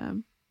is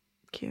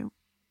cute,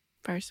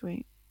 very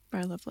sweet,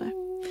 very lovely.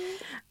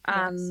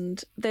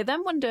 And they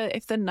then wonder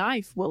if the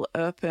knife will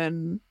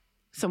open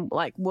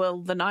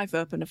will the knife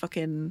open a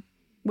fucking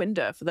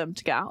window for them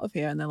to get out of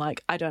here? And they're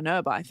like, I don't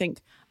know, but I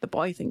think the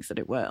boy thinks that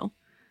it will.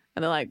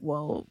 And they're like,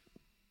 well,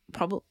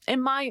 probably.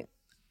 I'm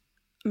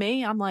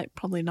like,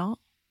 probably not.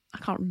 I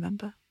can't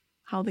remember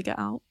how they get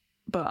out,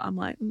 but I'm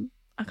like,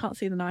 I can't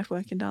see the knife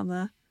working down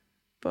there.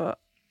 But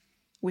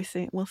we'll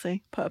see.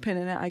 Put a pin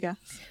in it, I guess.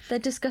 They're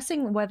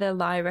discussing whether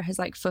Lyra has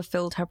like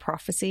fulfilled her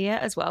prophecy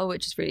yet as well,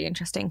 which is really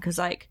interesting because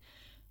like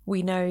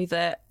we know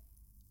that,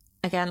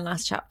 again,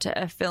 last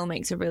chapter, Phil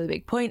makes a really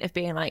big point of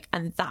being like,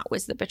 and that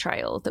was the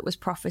betrayal that was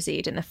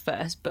prophesied in the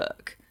first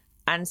book.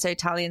 And so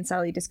Tally and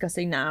Sally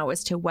discussing now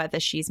as to whether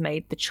she's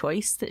made the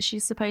choice that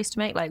she's supposed to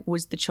make. Like,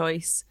 was the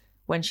choice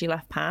when she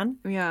left Pan?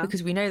 Yeah.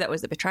 Because we know that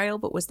was the betrayal,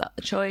 but was that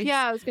the choice?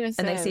 Yeah, I was going to say.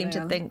 And they seem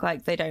to think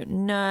like they don't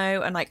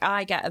know. And like,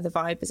 I get the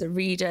vibe as a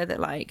reader that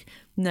like,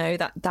 no,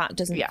 that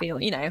doesn't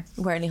feel, you know,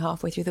 we're only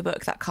halfway through the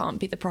book. That can't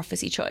be the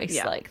prophecy choice.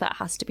 Yeah. Like, that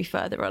has to be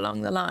further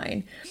along the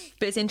line.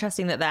 But it's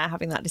interesting that they're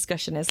having that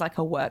discussion as like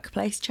a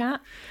workplace chat.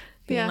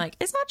 Being like,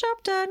 is our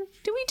job done?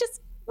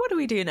 What do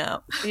we do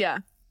now? Yeah.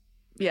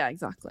 Yeah,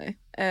 exactly.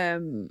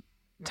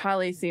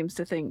 Tally seems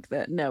to think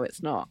that no,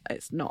 it's not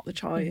the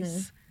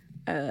choice.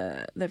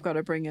 They've got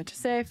to bring her to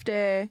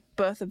safety,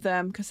 both of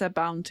them, because they're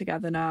bound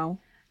together now.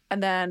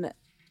 And then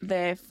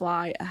they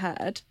fly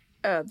ahead.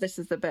 This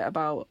is the bit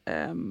about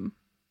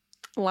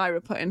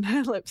Lyra putting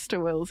her lips to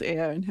Will's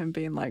ear and him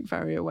being like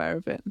very aware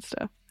of it and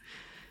stuff.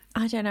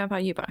 I don't know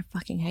about you, but I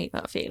fucking hate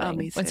that feeling.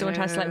 Me when someone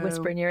tries to like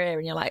whisper in your ear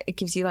and you're like, it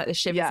gives you like the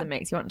shivers and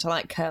makes you want to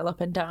like curl up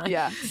and die.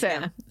 Yeah,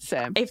 same.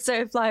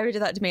 If Lyra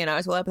did that to me and I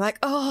was I'd be like,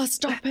 oh,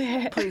 stop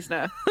it. Please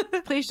no.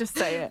 Please just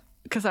say it,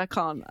 because I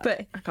can't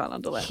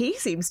handle it. He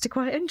seems to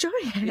quite enjoy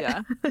it.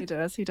 Yeah, he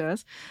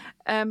does.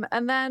 And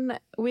then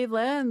we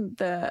learn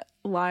that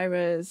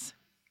Lyra's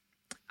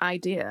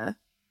idea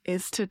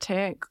is to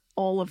take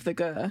all of the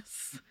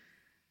ghosts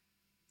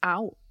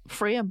out,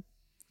 free them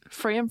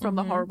from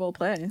the horrible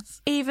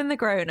place. Even the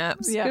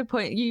grown-ups. Yeah. Good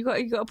point. You got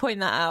to point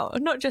that out.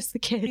 Not just the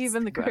kids.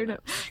 Even the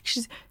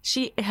grown-ups.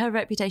 Her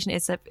reputation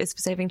is for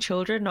saving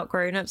children, not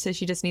grown-ups, so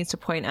she just needs to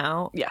point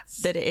out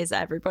that it is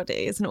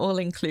everybody. It's an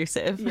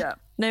all-inclusive. Yeah.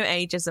 No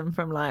ageism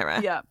from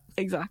Lyra. Yeah,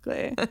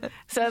 exactly.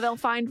 So they'll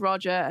find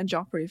Roger and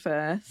Joffrey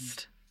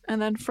first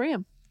and then free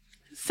him.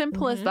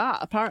 Simple as that,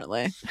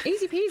 apparently.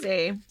 Easy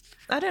peasy.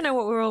 I don't know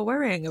what we're all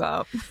worrying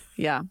about.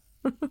 Yeah.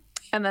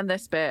 And then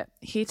this bit,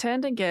 he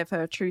turned and gave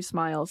her a true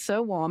smile,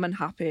 so warm and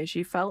happy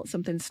she felt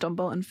something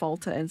stumble and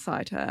falter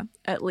inside her.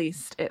 At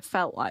least it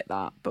felt like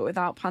that, but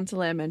without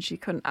Pantalaimon, she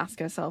couldn't ask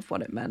herself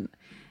what it meant.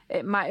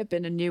 It might have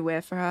been a new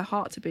way for her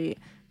heart to beat.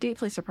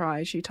 Deeply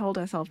surprised, she told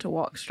herself to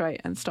walk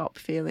straight and stop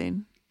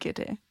feeling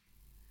giddy.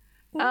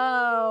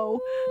 Oh,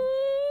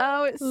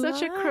 it's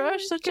such a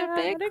crush, such a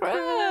big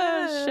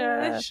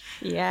crush.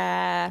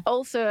 Yeah.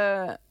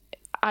 Also,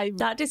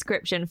 that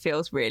description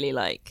feels really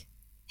like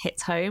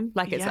hits home.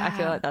 Like I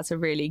feel like that's a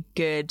really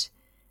good,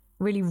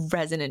 really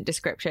resonant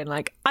description.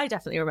 Like, I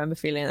definitely remember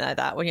feeling like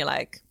that when you're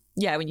like,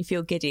 when you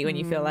feel giddy, when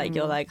you feel like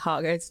your like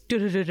heart goes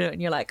do-do-do-do,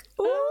 and you're like,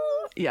 ooh.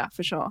 Yeah,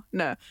 for sure.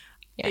 No.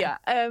 Yeah.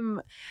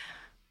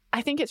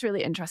 I think it's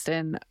really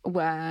interesting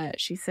where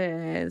she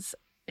says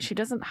she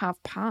doesn't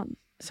have Pan,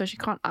 so she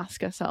can't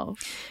ask herself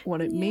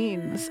what it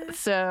means.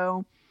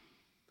 So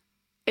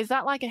is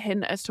that like a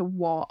hint as to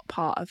what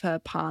part of her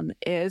Pan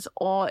is,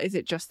 or is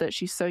it just that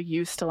she's so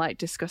used to like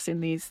discussing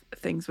these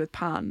things with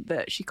Pan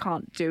that she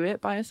can't do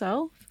it by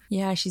herself?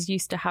 Yeah, she's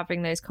used to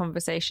having those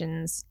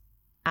conversations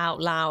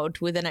out loud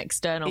with an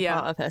external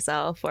part of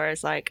herself,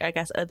 whereas like I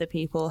guess other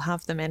people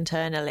have them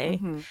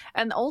internally.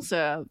 And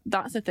also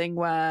that's a thing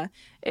where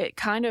it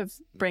kind of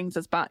brings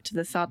us back to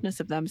the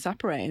sadness of them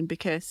separating,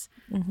 because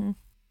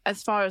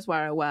as far as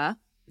we're aware,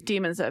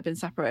 demons that have been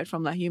separated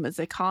from their humans,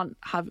 they can't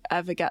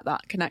ever get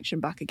that connection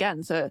back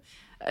again. So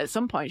at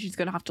some point she's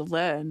going to have to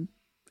learn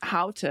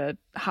how to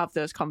have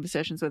those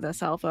conversations with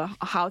herself, or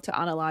how to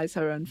analyze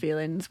her own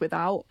feelings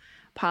without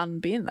Pan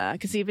being there,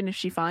 because even if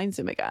she finds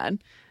him again,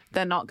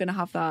 they're not going to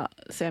have that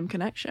same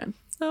connection.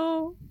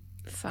 So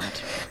sad.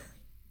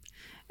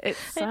 It's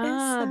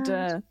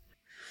sad.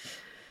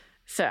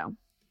 So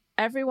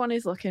everyone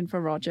is looking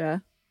for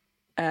Roger,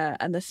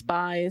 and the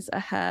spies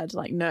ahead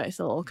like notice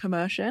a little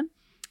commotion,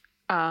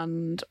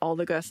 and all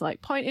the ghosts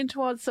like pointing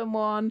towards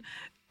someone,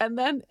 and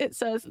then it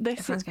says this.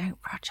 Everyone's going,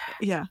 Roger.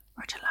 Yeah.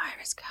 Roger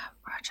Lyra's come.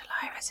 Roger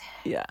Lyra's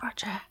here. Yeah.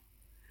 Roger.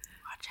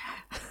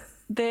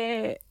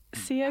 They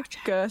see a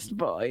ghost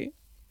boy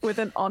with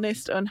an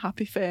honest,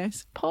 unhappy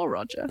face. Poor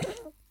Roger.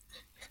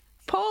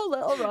 Poor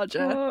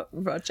little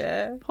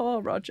Roger.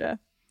 Poor Roger.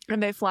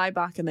 And they fly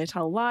back and they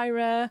tell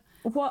Lyra.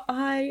 What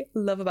I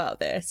love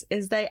about this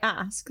is they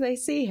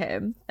see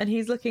him, and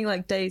he's looking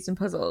like dazed and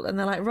puzzled, and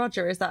they're like,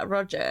 Roger, is that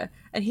Roger?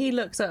 And he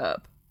looks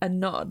up and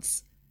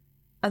nods,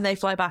 and they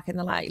fly back and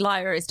they're like,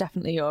 Lyra is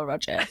definitely your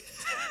Roger.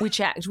 We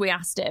checked, we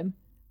asked him,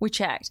 we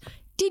checked.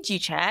 Did you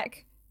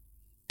check?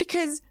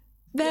 Because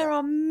there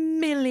are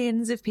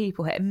millions of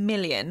people here,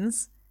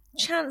 millions.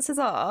 Chances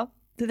are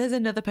that there's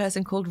another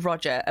person called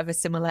Roger of a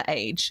similar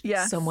age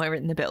somewhere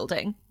in the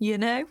building, you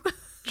know?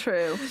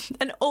 True.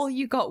 And all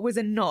you got was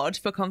a nod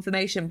for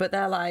confirmation, but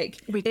they're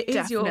like, it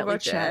is your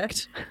Roger.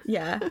 Checked.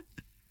 Yeah.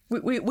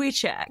 We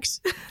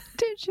checked.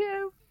 Did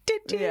you?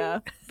 Did you? Yeah,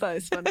 that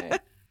is funny.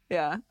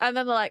 Yeah. And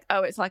then they're like,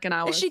 oh, it's like an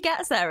hour. If she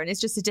gets there and it's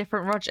just a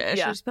different Roger,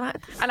 she'll just be like,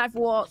 and I've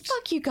walked.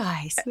 Fuck you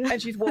guys.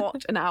 And she's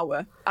walked an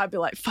hour. I'd be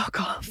like, fuck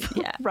off.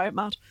 Yeah. Right,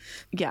 mad.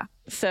 Yeah.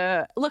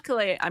 So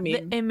luckily, I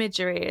mean. The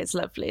imagery is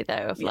lovely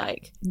though, of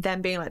like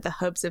them being like the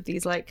hubs of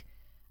these like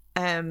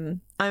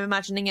I'm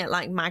imagining it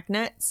like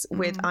magnets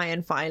with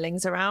iron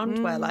filings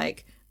around, where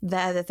like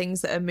they're the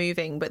things that are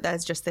moving, but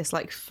there's just this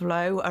like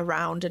flow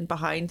around and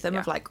behind them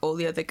of like all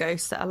the other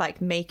ghosts that are like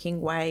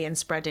making way and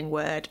spreading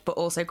word, but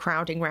also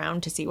crowding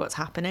round to see what's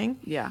happening.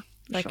 Yeah.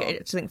 Like sure. I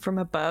just think from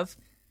above,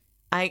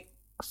 I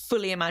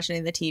fully imagine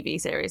in the TV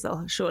series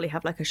they'll surely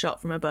have like a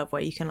shot from above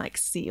where you can like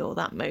see all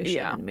that motion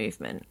and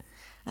movement,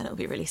 and it'll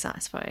be really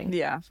satisfying.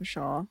 Yeah, for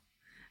sure.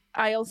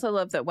 I also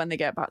love that when they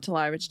get back to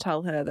Lyra to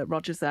tell her that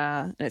Roger's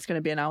there and it's going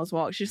to be an hour's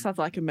walk, she just has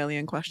like a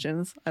million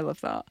questions. I love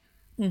that.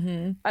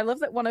 I love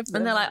that one of them...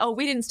 And they're like, oh,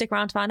 we didn't stick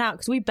around to find out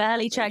because we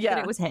barely checked that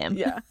it was him.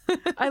 Yeah.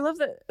 I love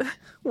that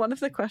one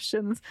of the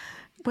questions,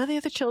 were the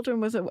other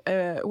children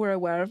were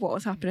aware of what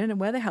was happening and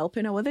were they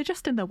helping or were they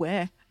just in the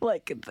way?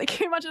 Like, can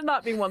you imagine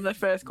that being one of the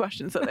first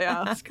questions that they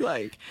ask?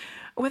 Like,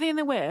 were they in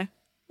the way?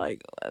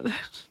 Like,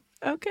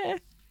 okay.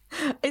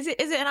 Is it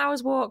an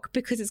hour's walk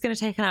because it's going to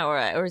take an hour,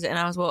 or is it an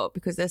hour's walk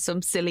because there's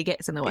some silly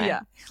gits in the way?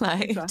 Yeah.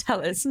 Like, exactly.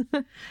 tell us.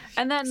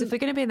 And then... if we're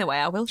going to be in the way,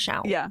 I will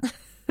shout. Yeah.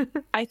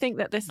 I think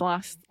that this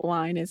last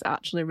line is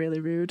actually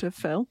really rude of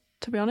Phil,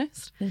 to be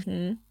honest.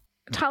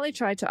 Tally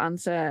tried to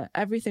answer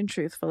everything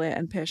truthfully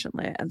and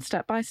patiently, and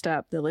step by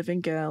step, the living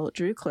girl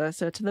drew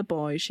closer to the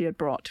boy she had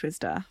brought to his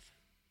death.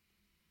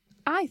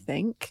 I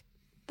think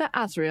that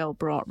Azrael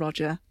brought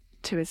Roger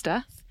to his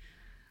death.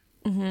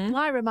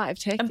 Lyra might have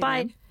taken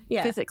him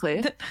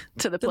physically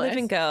to the place. The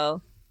living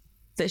girl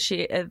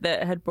that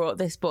had brought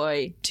this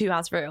boy to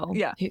Azrael,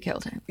 who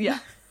killed him. Yeah.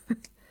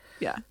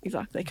 Yeah,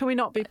 exactly. Can we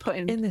not be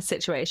putting... in this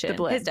situation, the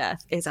blame? His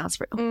death is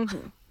Azrael.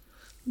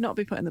 Not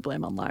be putting the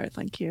blame on Lyra,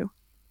 thank you.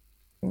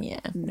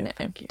 Yeah, no,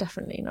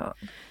 definitely not.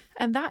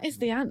 And that is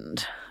the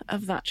end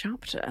of that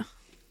chapter.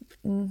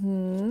 I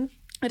didn't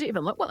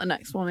even look what the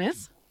next one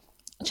is.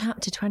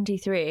 Chapter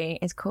 23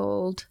 is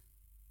called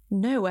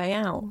No Way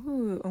Out.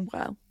 Ooh,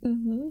 well.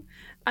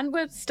 And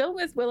we're still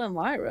with Will and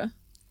Lyra,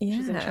 which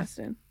is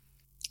interesting.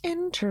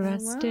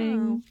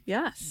 Interesting. Wow.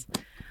 Yes.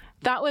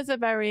 That was a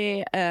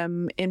very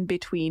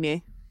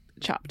in-betweeny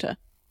chapter.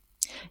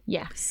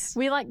 Yes.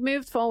 We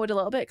moved forward a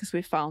little bit because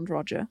we found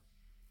Roger.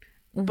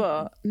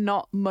 But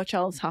not much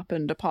else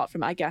happened apart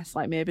from, I guess,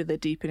 maybe the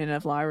deepening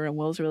of Lyra and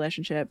Will's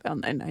relationship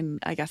and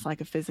I guess a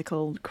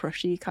physical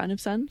crushy kind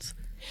of sense.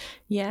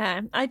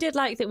 Yeah. I did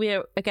like that we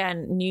are,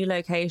 again, new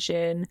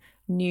location,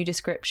 new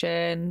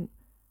description.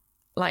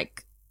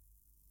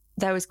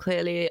 There was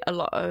clearly a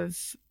lot of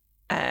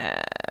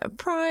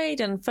pride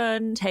and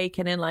fun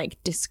taken in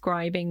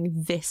describing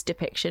this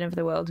depiction of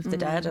the world of the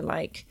dead and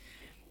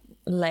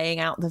laying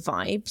out the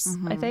vibes,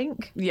 I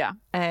think. Yeah.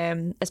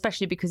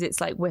 Especially because it's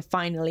we're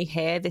finally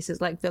here. This is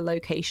the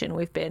location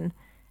we've been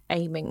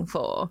aiming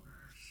for.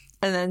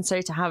 And then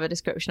so to have a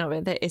description of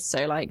it that is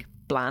so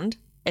bland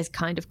is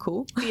kind of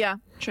cool. Yeah,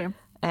 true.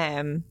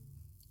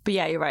 But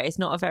yeah, you're right. It's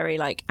not a very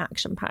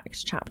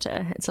action-packed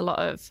chapter. It's a lot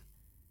of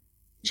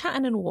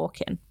chatting and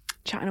walking.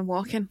 Chatting and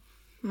walking.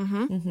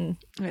 It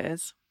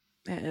is.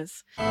 It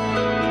is. Do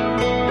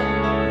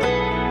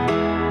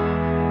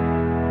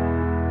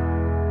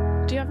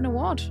you have an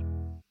award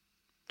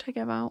to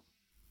give out?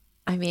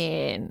 I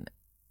mean,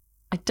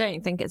 I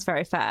don't think it's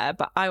very fair,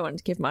 but I want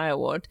to give my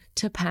award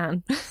to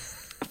Pan.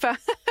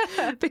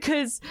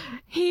 Because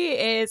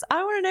I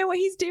want to know what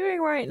he's doing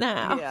right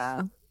now.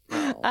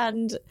 Yeah.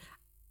 And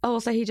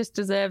also he just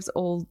deserves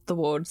all the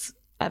awards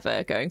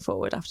ever going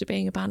forward after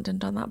being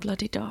abandoned on that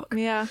bloody dock.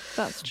 Yeah,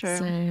 that's true.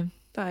 So,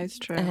 that is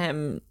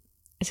true.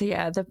 So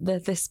yeah,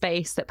 the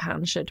space that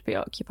Pan should be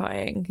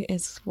occupying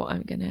is what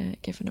I'm gonna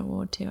give an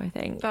award to, I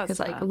think. Because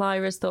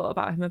Lyra's thought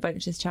about him a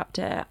bunch this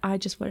chapter. I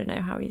just want to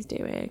know how he's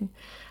doing.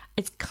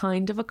 It's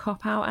kind of a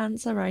cop-out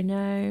answer, I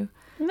know.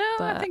 No,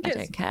 but I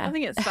don't care. I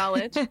think it's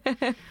valid.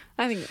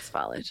 I think it's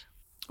valid.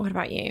 What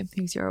about you?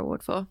 Who's your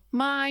award for?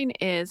 Mine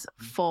is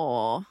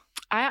for...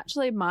 I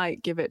actually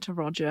might give it to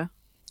Roger.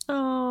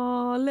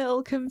 Oh,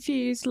 little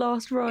confused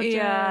lost Roger.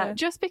 Yeah,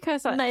 just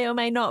because may or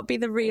may not be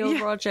the real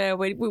Roger.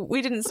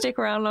 We didn't stick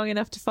around long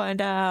enough to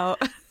find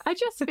out. I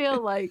just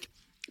feel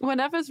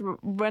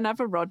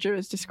whenever Roger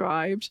is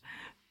described,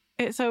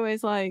 it's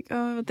always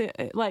when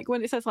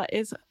it says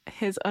is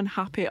his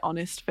unhappy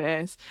honest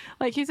face,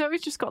 he's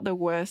always just got the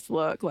worst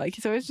look.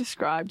 He's always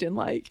described in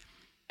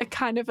a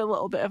kind of a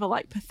little bit of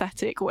a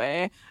pathetic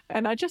way,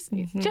 and I just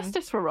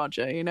justice for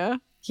Roger, you know?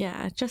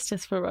 Yeah,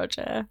 justice for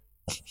Roger.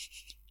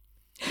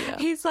 Yeah.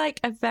 He's a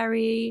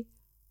very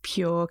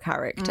pure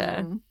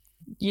character.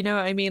 You know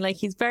what I mean?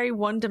 He's very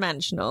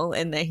one-dimensional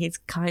in that he's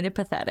kind of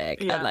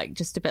pathetic and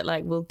just a bit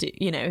we'll do,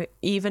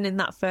 even in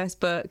that first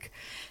book,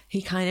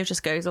 he kind of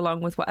just goes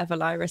along with whatever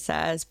Lyra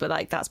says,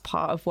 but that's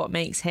part of what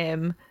makes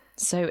him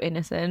so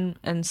innocent,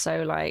 and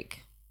so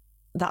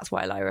that's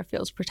why Lyra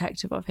feels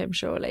protective of him,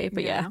 surely.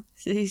 But yeah,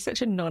 he's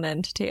such a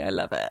non-entity. I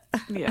love it.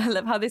 Yeah. I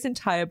love how this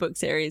entire book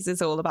series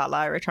is all about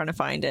Lyra trying to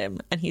find him,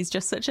 and he's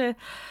just such a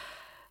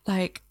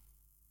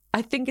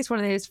I think it's one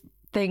of those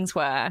things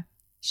where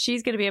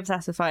she's going to be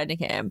obsessed with finding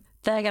him.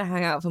 They're going to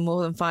hang out for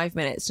more than 5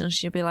 minutes, and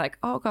she'll be like,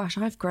 oh gosh,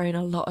 I've grown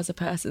a lot as a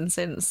person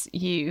since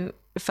you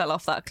fell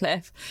off that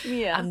cliff.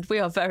 Yeah. And we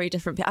are very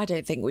different. I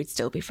don't think we'd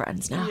still be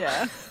friends now.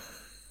 Yeah.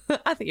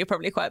 I think you're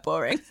probably quite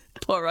boring.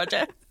 Poor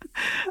Roger.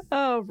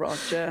 Oh,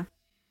 Roger.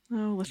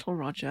 Oh, little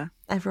Roger.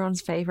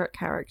 Everyone's favourite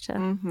character.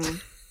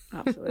 Mm-hmm.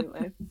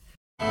 Absolutely.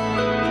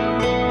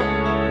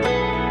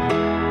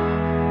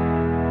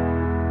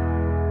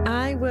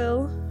 I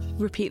will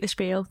repeat the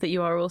spiel that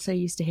you are also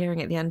used to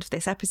hearing at the end of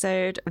this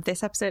episode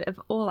of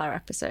all our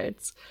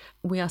episodes.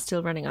 We are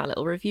still running our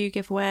little review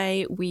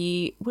giveaway.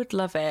 We would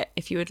love it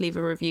if you would leave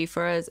a review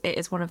for us. It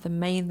is one of the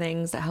main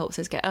things that helps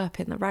us get up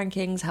in the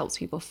rankings, helps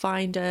people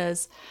find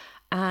us.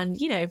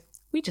 And, you know,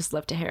 we just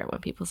love to hear it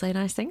when people say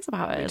nice things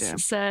about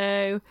us.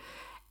 So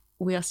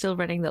we are still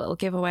running the little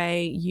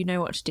giveaway. You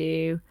know what to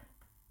do.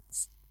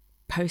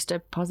 Post a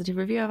positive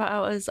review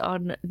about us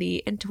on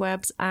the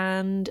interwebs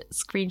and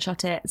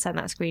screenshot it. Send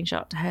that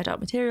screenshot to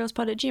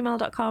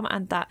her.materialspod@gmail.com,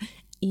 and that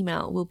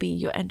email will be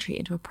your entry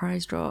into a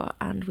prize draw,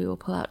 and we will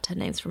pull out 10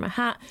 names from a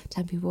hat.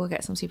 10 people will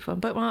get some super fun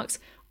bookmarks.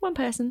 One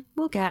person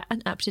will get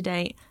an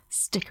up-to-date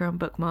sticker and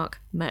bookmark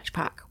merch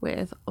pack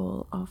with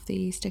all of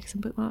the stickers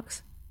and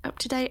bookmarks up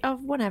to date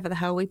of whenever the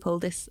hell we pull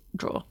this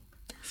draw.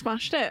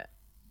 Smashed it.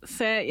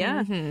 Say,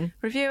 yeah.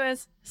 Review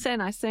us, say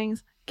nice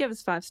things, give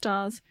us 5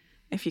 stars.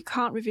 If you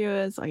can't review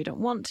us or you don't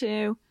want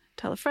to,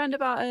 tell a friend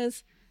about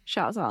us,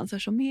 shout us out on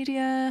social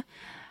media.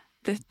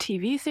 The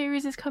TV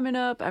series is coming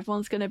up.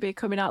 Everyone's going to be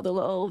coming out the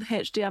little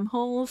HDM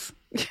holes.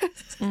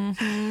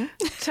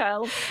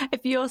 Tell.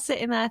 If you're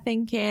sitting there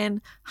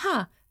thinking,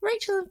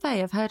 Rachel and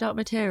Faye of Her Dark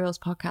Materials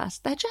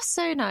podcast, they're just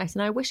so nice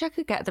and I wish I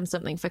could get them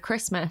something for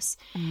Christmas.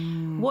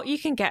 What you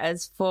can get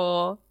us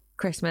for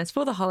Christmas,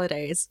 for the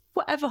holidays,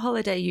 whatever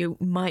holiday you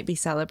might be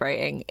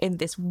celebrating in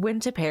this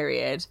winter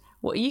period,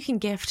 what you can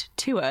gift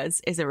to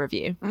us is a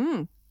review.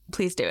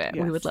 Please do it.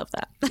 Yes. We would love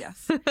that.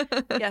 Yes.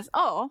 Yes.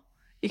 Or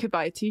you could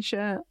buy a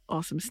t-shirt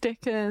or some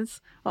stickers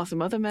or some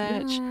other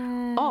merch.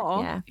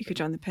 Or you could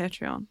join the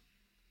Patreon.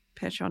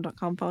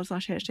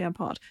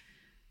 Patreon.com/HDMpod.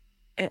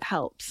 It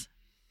helps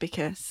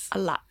because A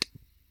lot.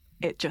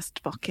 it just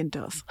fucking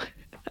does.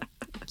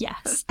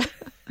 Yes.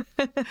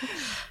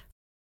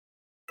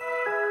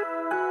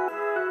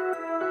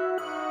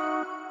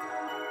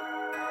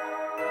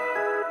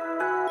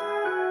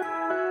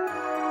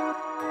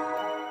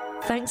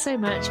 Thanks so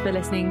much for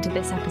listening to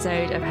this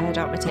episode of Her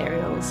Dark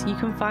Materials. You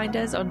can find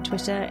us on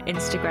Twitter,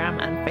 Instagram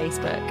and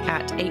Facebook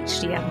at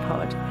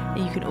HDMpod.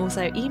 You can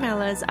also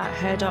email us at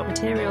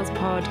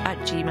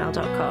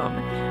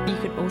herdarkmaterialspod@gmail.com. You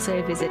can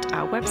also visit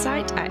our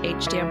website at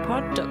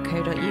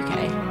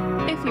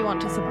hdmpod.co.uk. If you want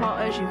to support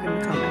us, you can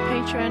become a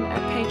patron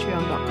at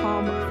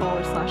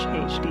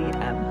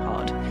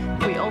patreon.com/HDMpod.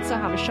 We also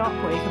have a shop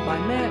where you can buy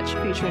merch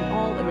featuring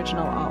all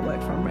original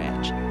artwork from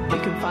Rach. You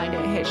can find it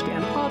at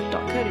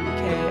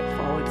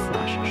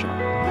hdmpod.co.uk/shop.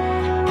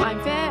 I'm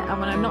Faye, and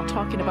when I'm not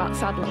talking about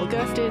sad little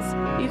ghosties,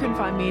 you can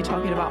find me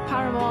talking about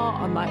Paramore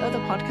on my other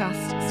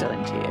podcast, Still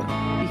Into You.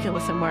 You can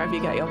listen wherever you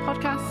get your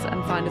podcasts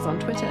and find us on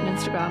Twitter and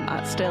Instagram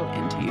at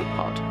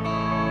StillIntoYouPod.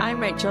 I'm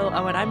Rachel,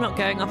 and when I'm not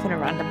going off on a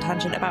random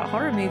tangent about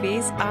horror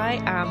movies, I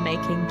am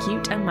making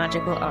cute and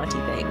magical arty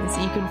things.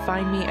 You can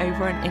find me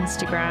over on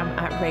Instagram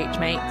at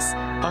RachMakes,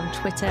 on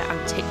Twitter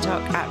and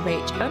TikTok at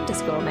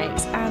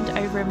Rach_makes, and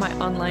over in my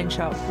online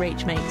shop,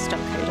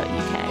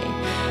 rachmakes.co.uk.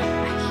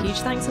 A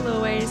huge thanks as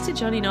always to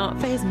Johnny Knott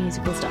for his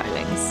musical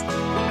stylings.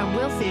 And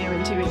we'll see you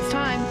in 2 weeks'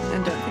 time.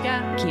 And don't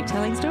forget, Keep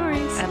telling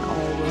stories. and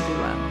all will be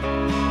well.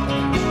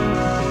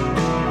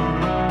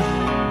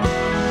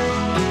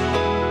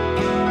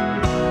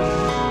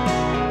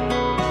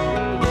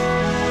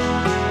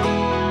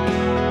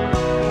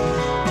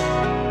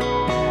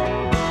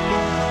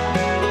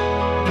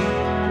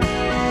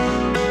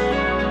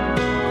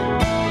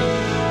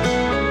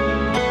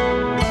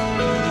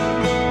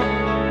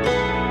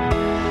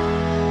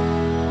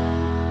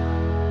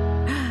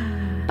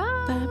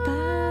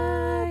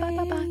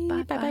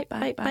 Bye. Bye.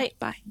 Bye. Bye. Bye.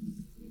 Bye.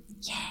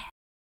 Yeah.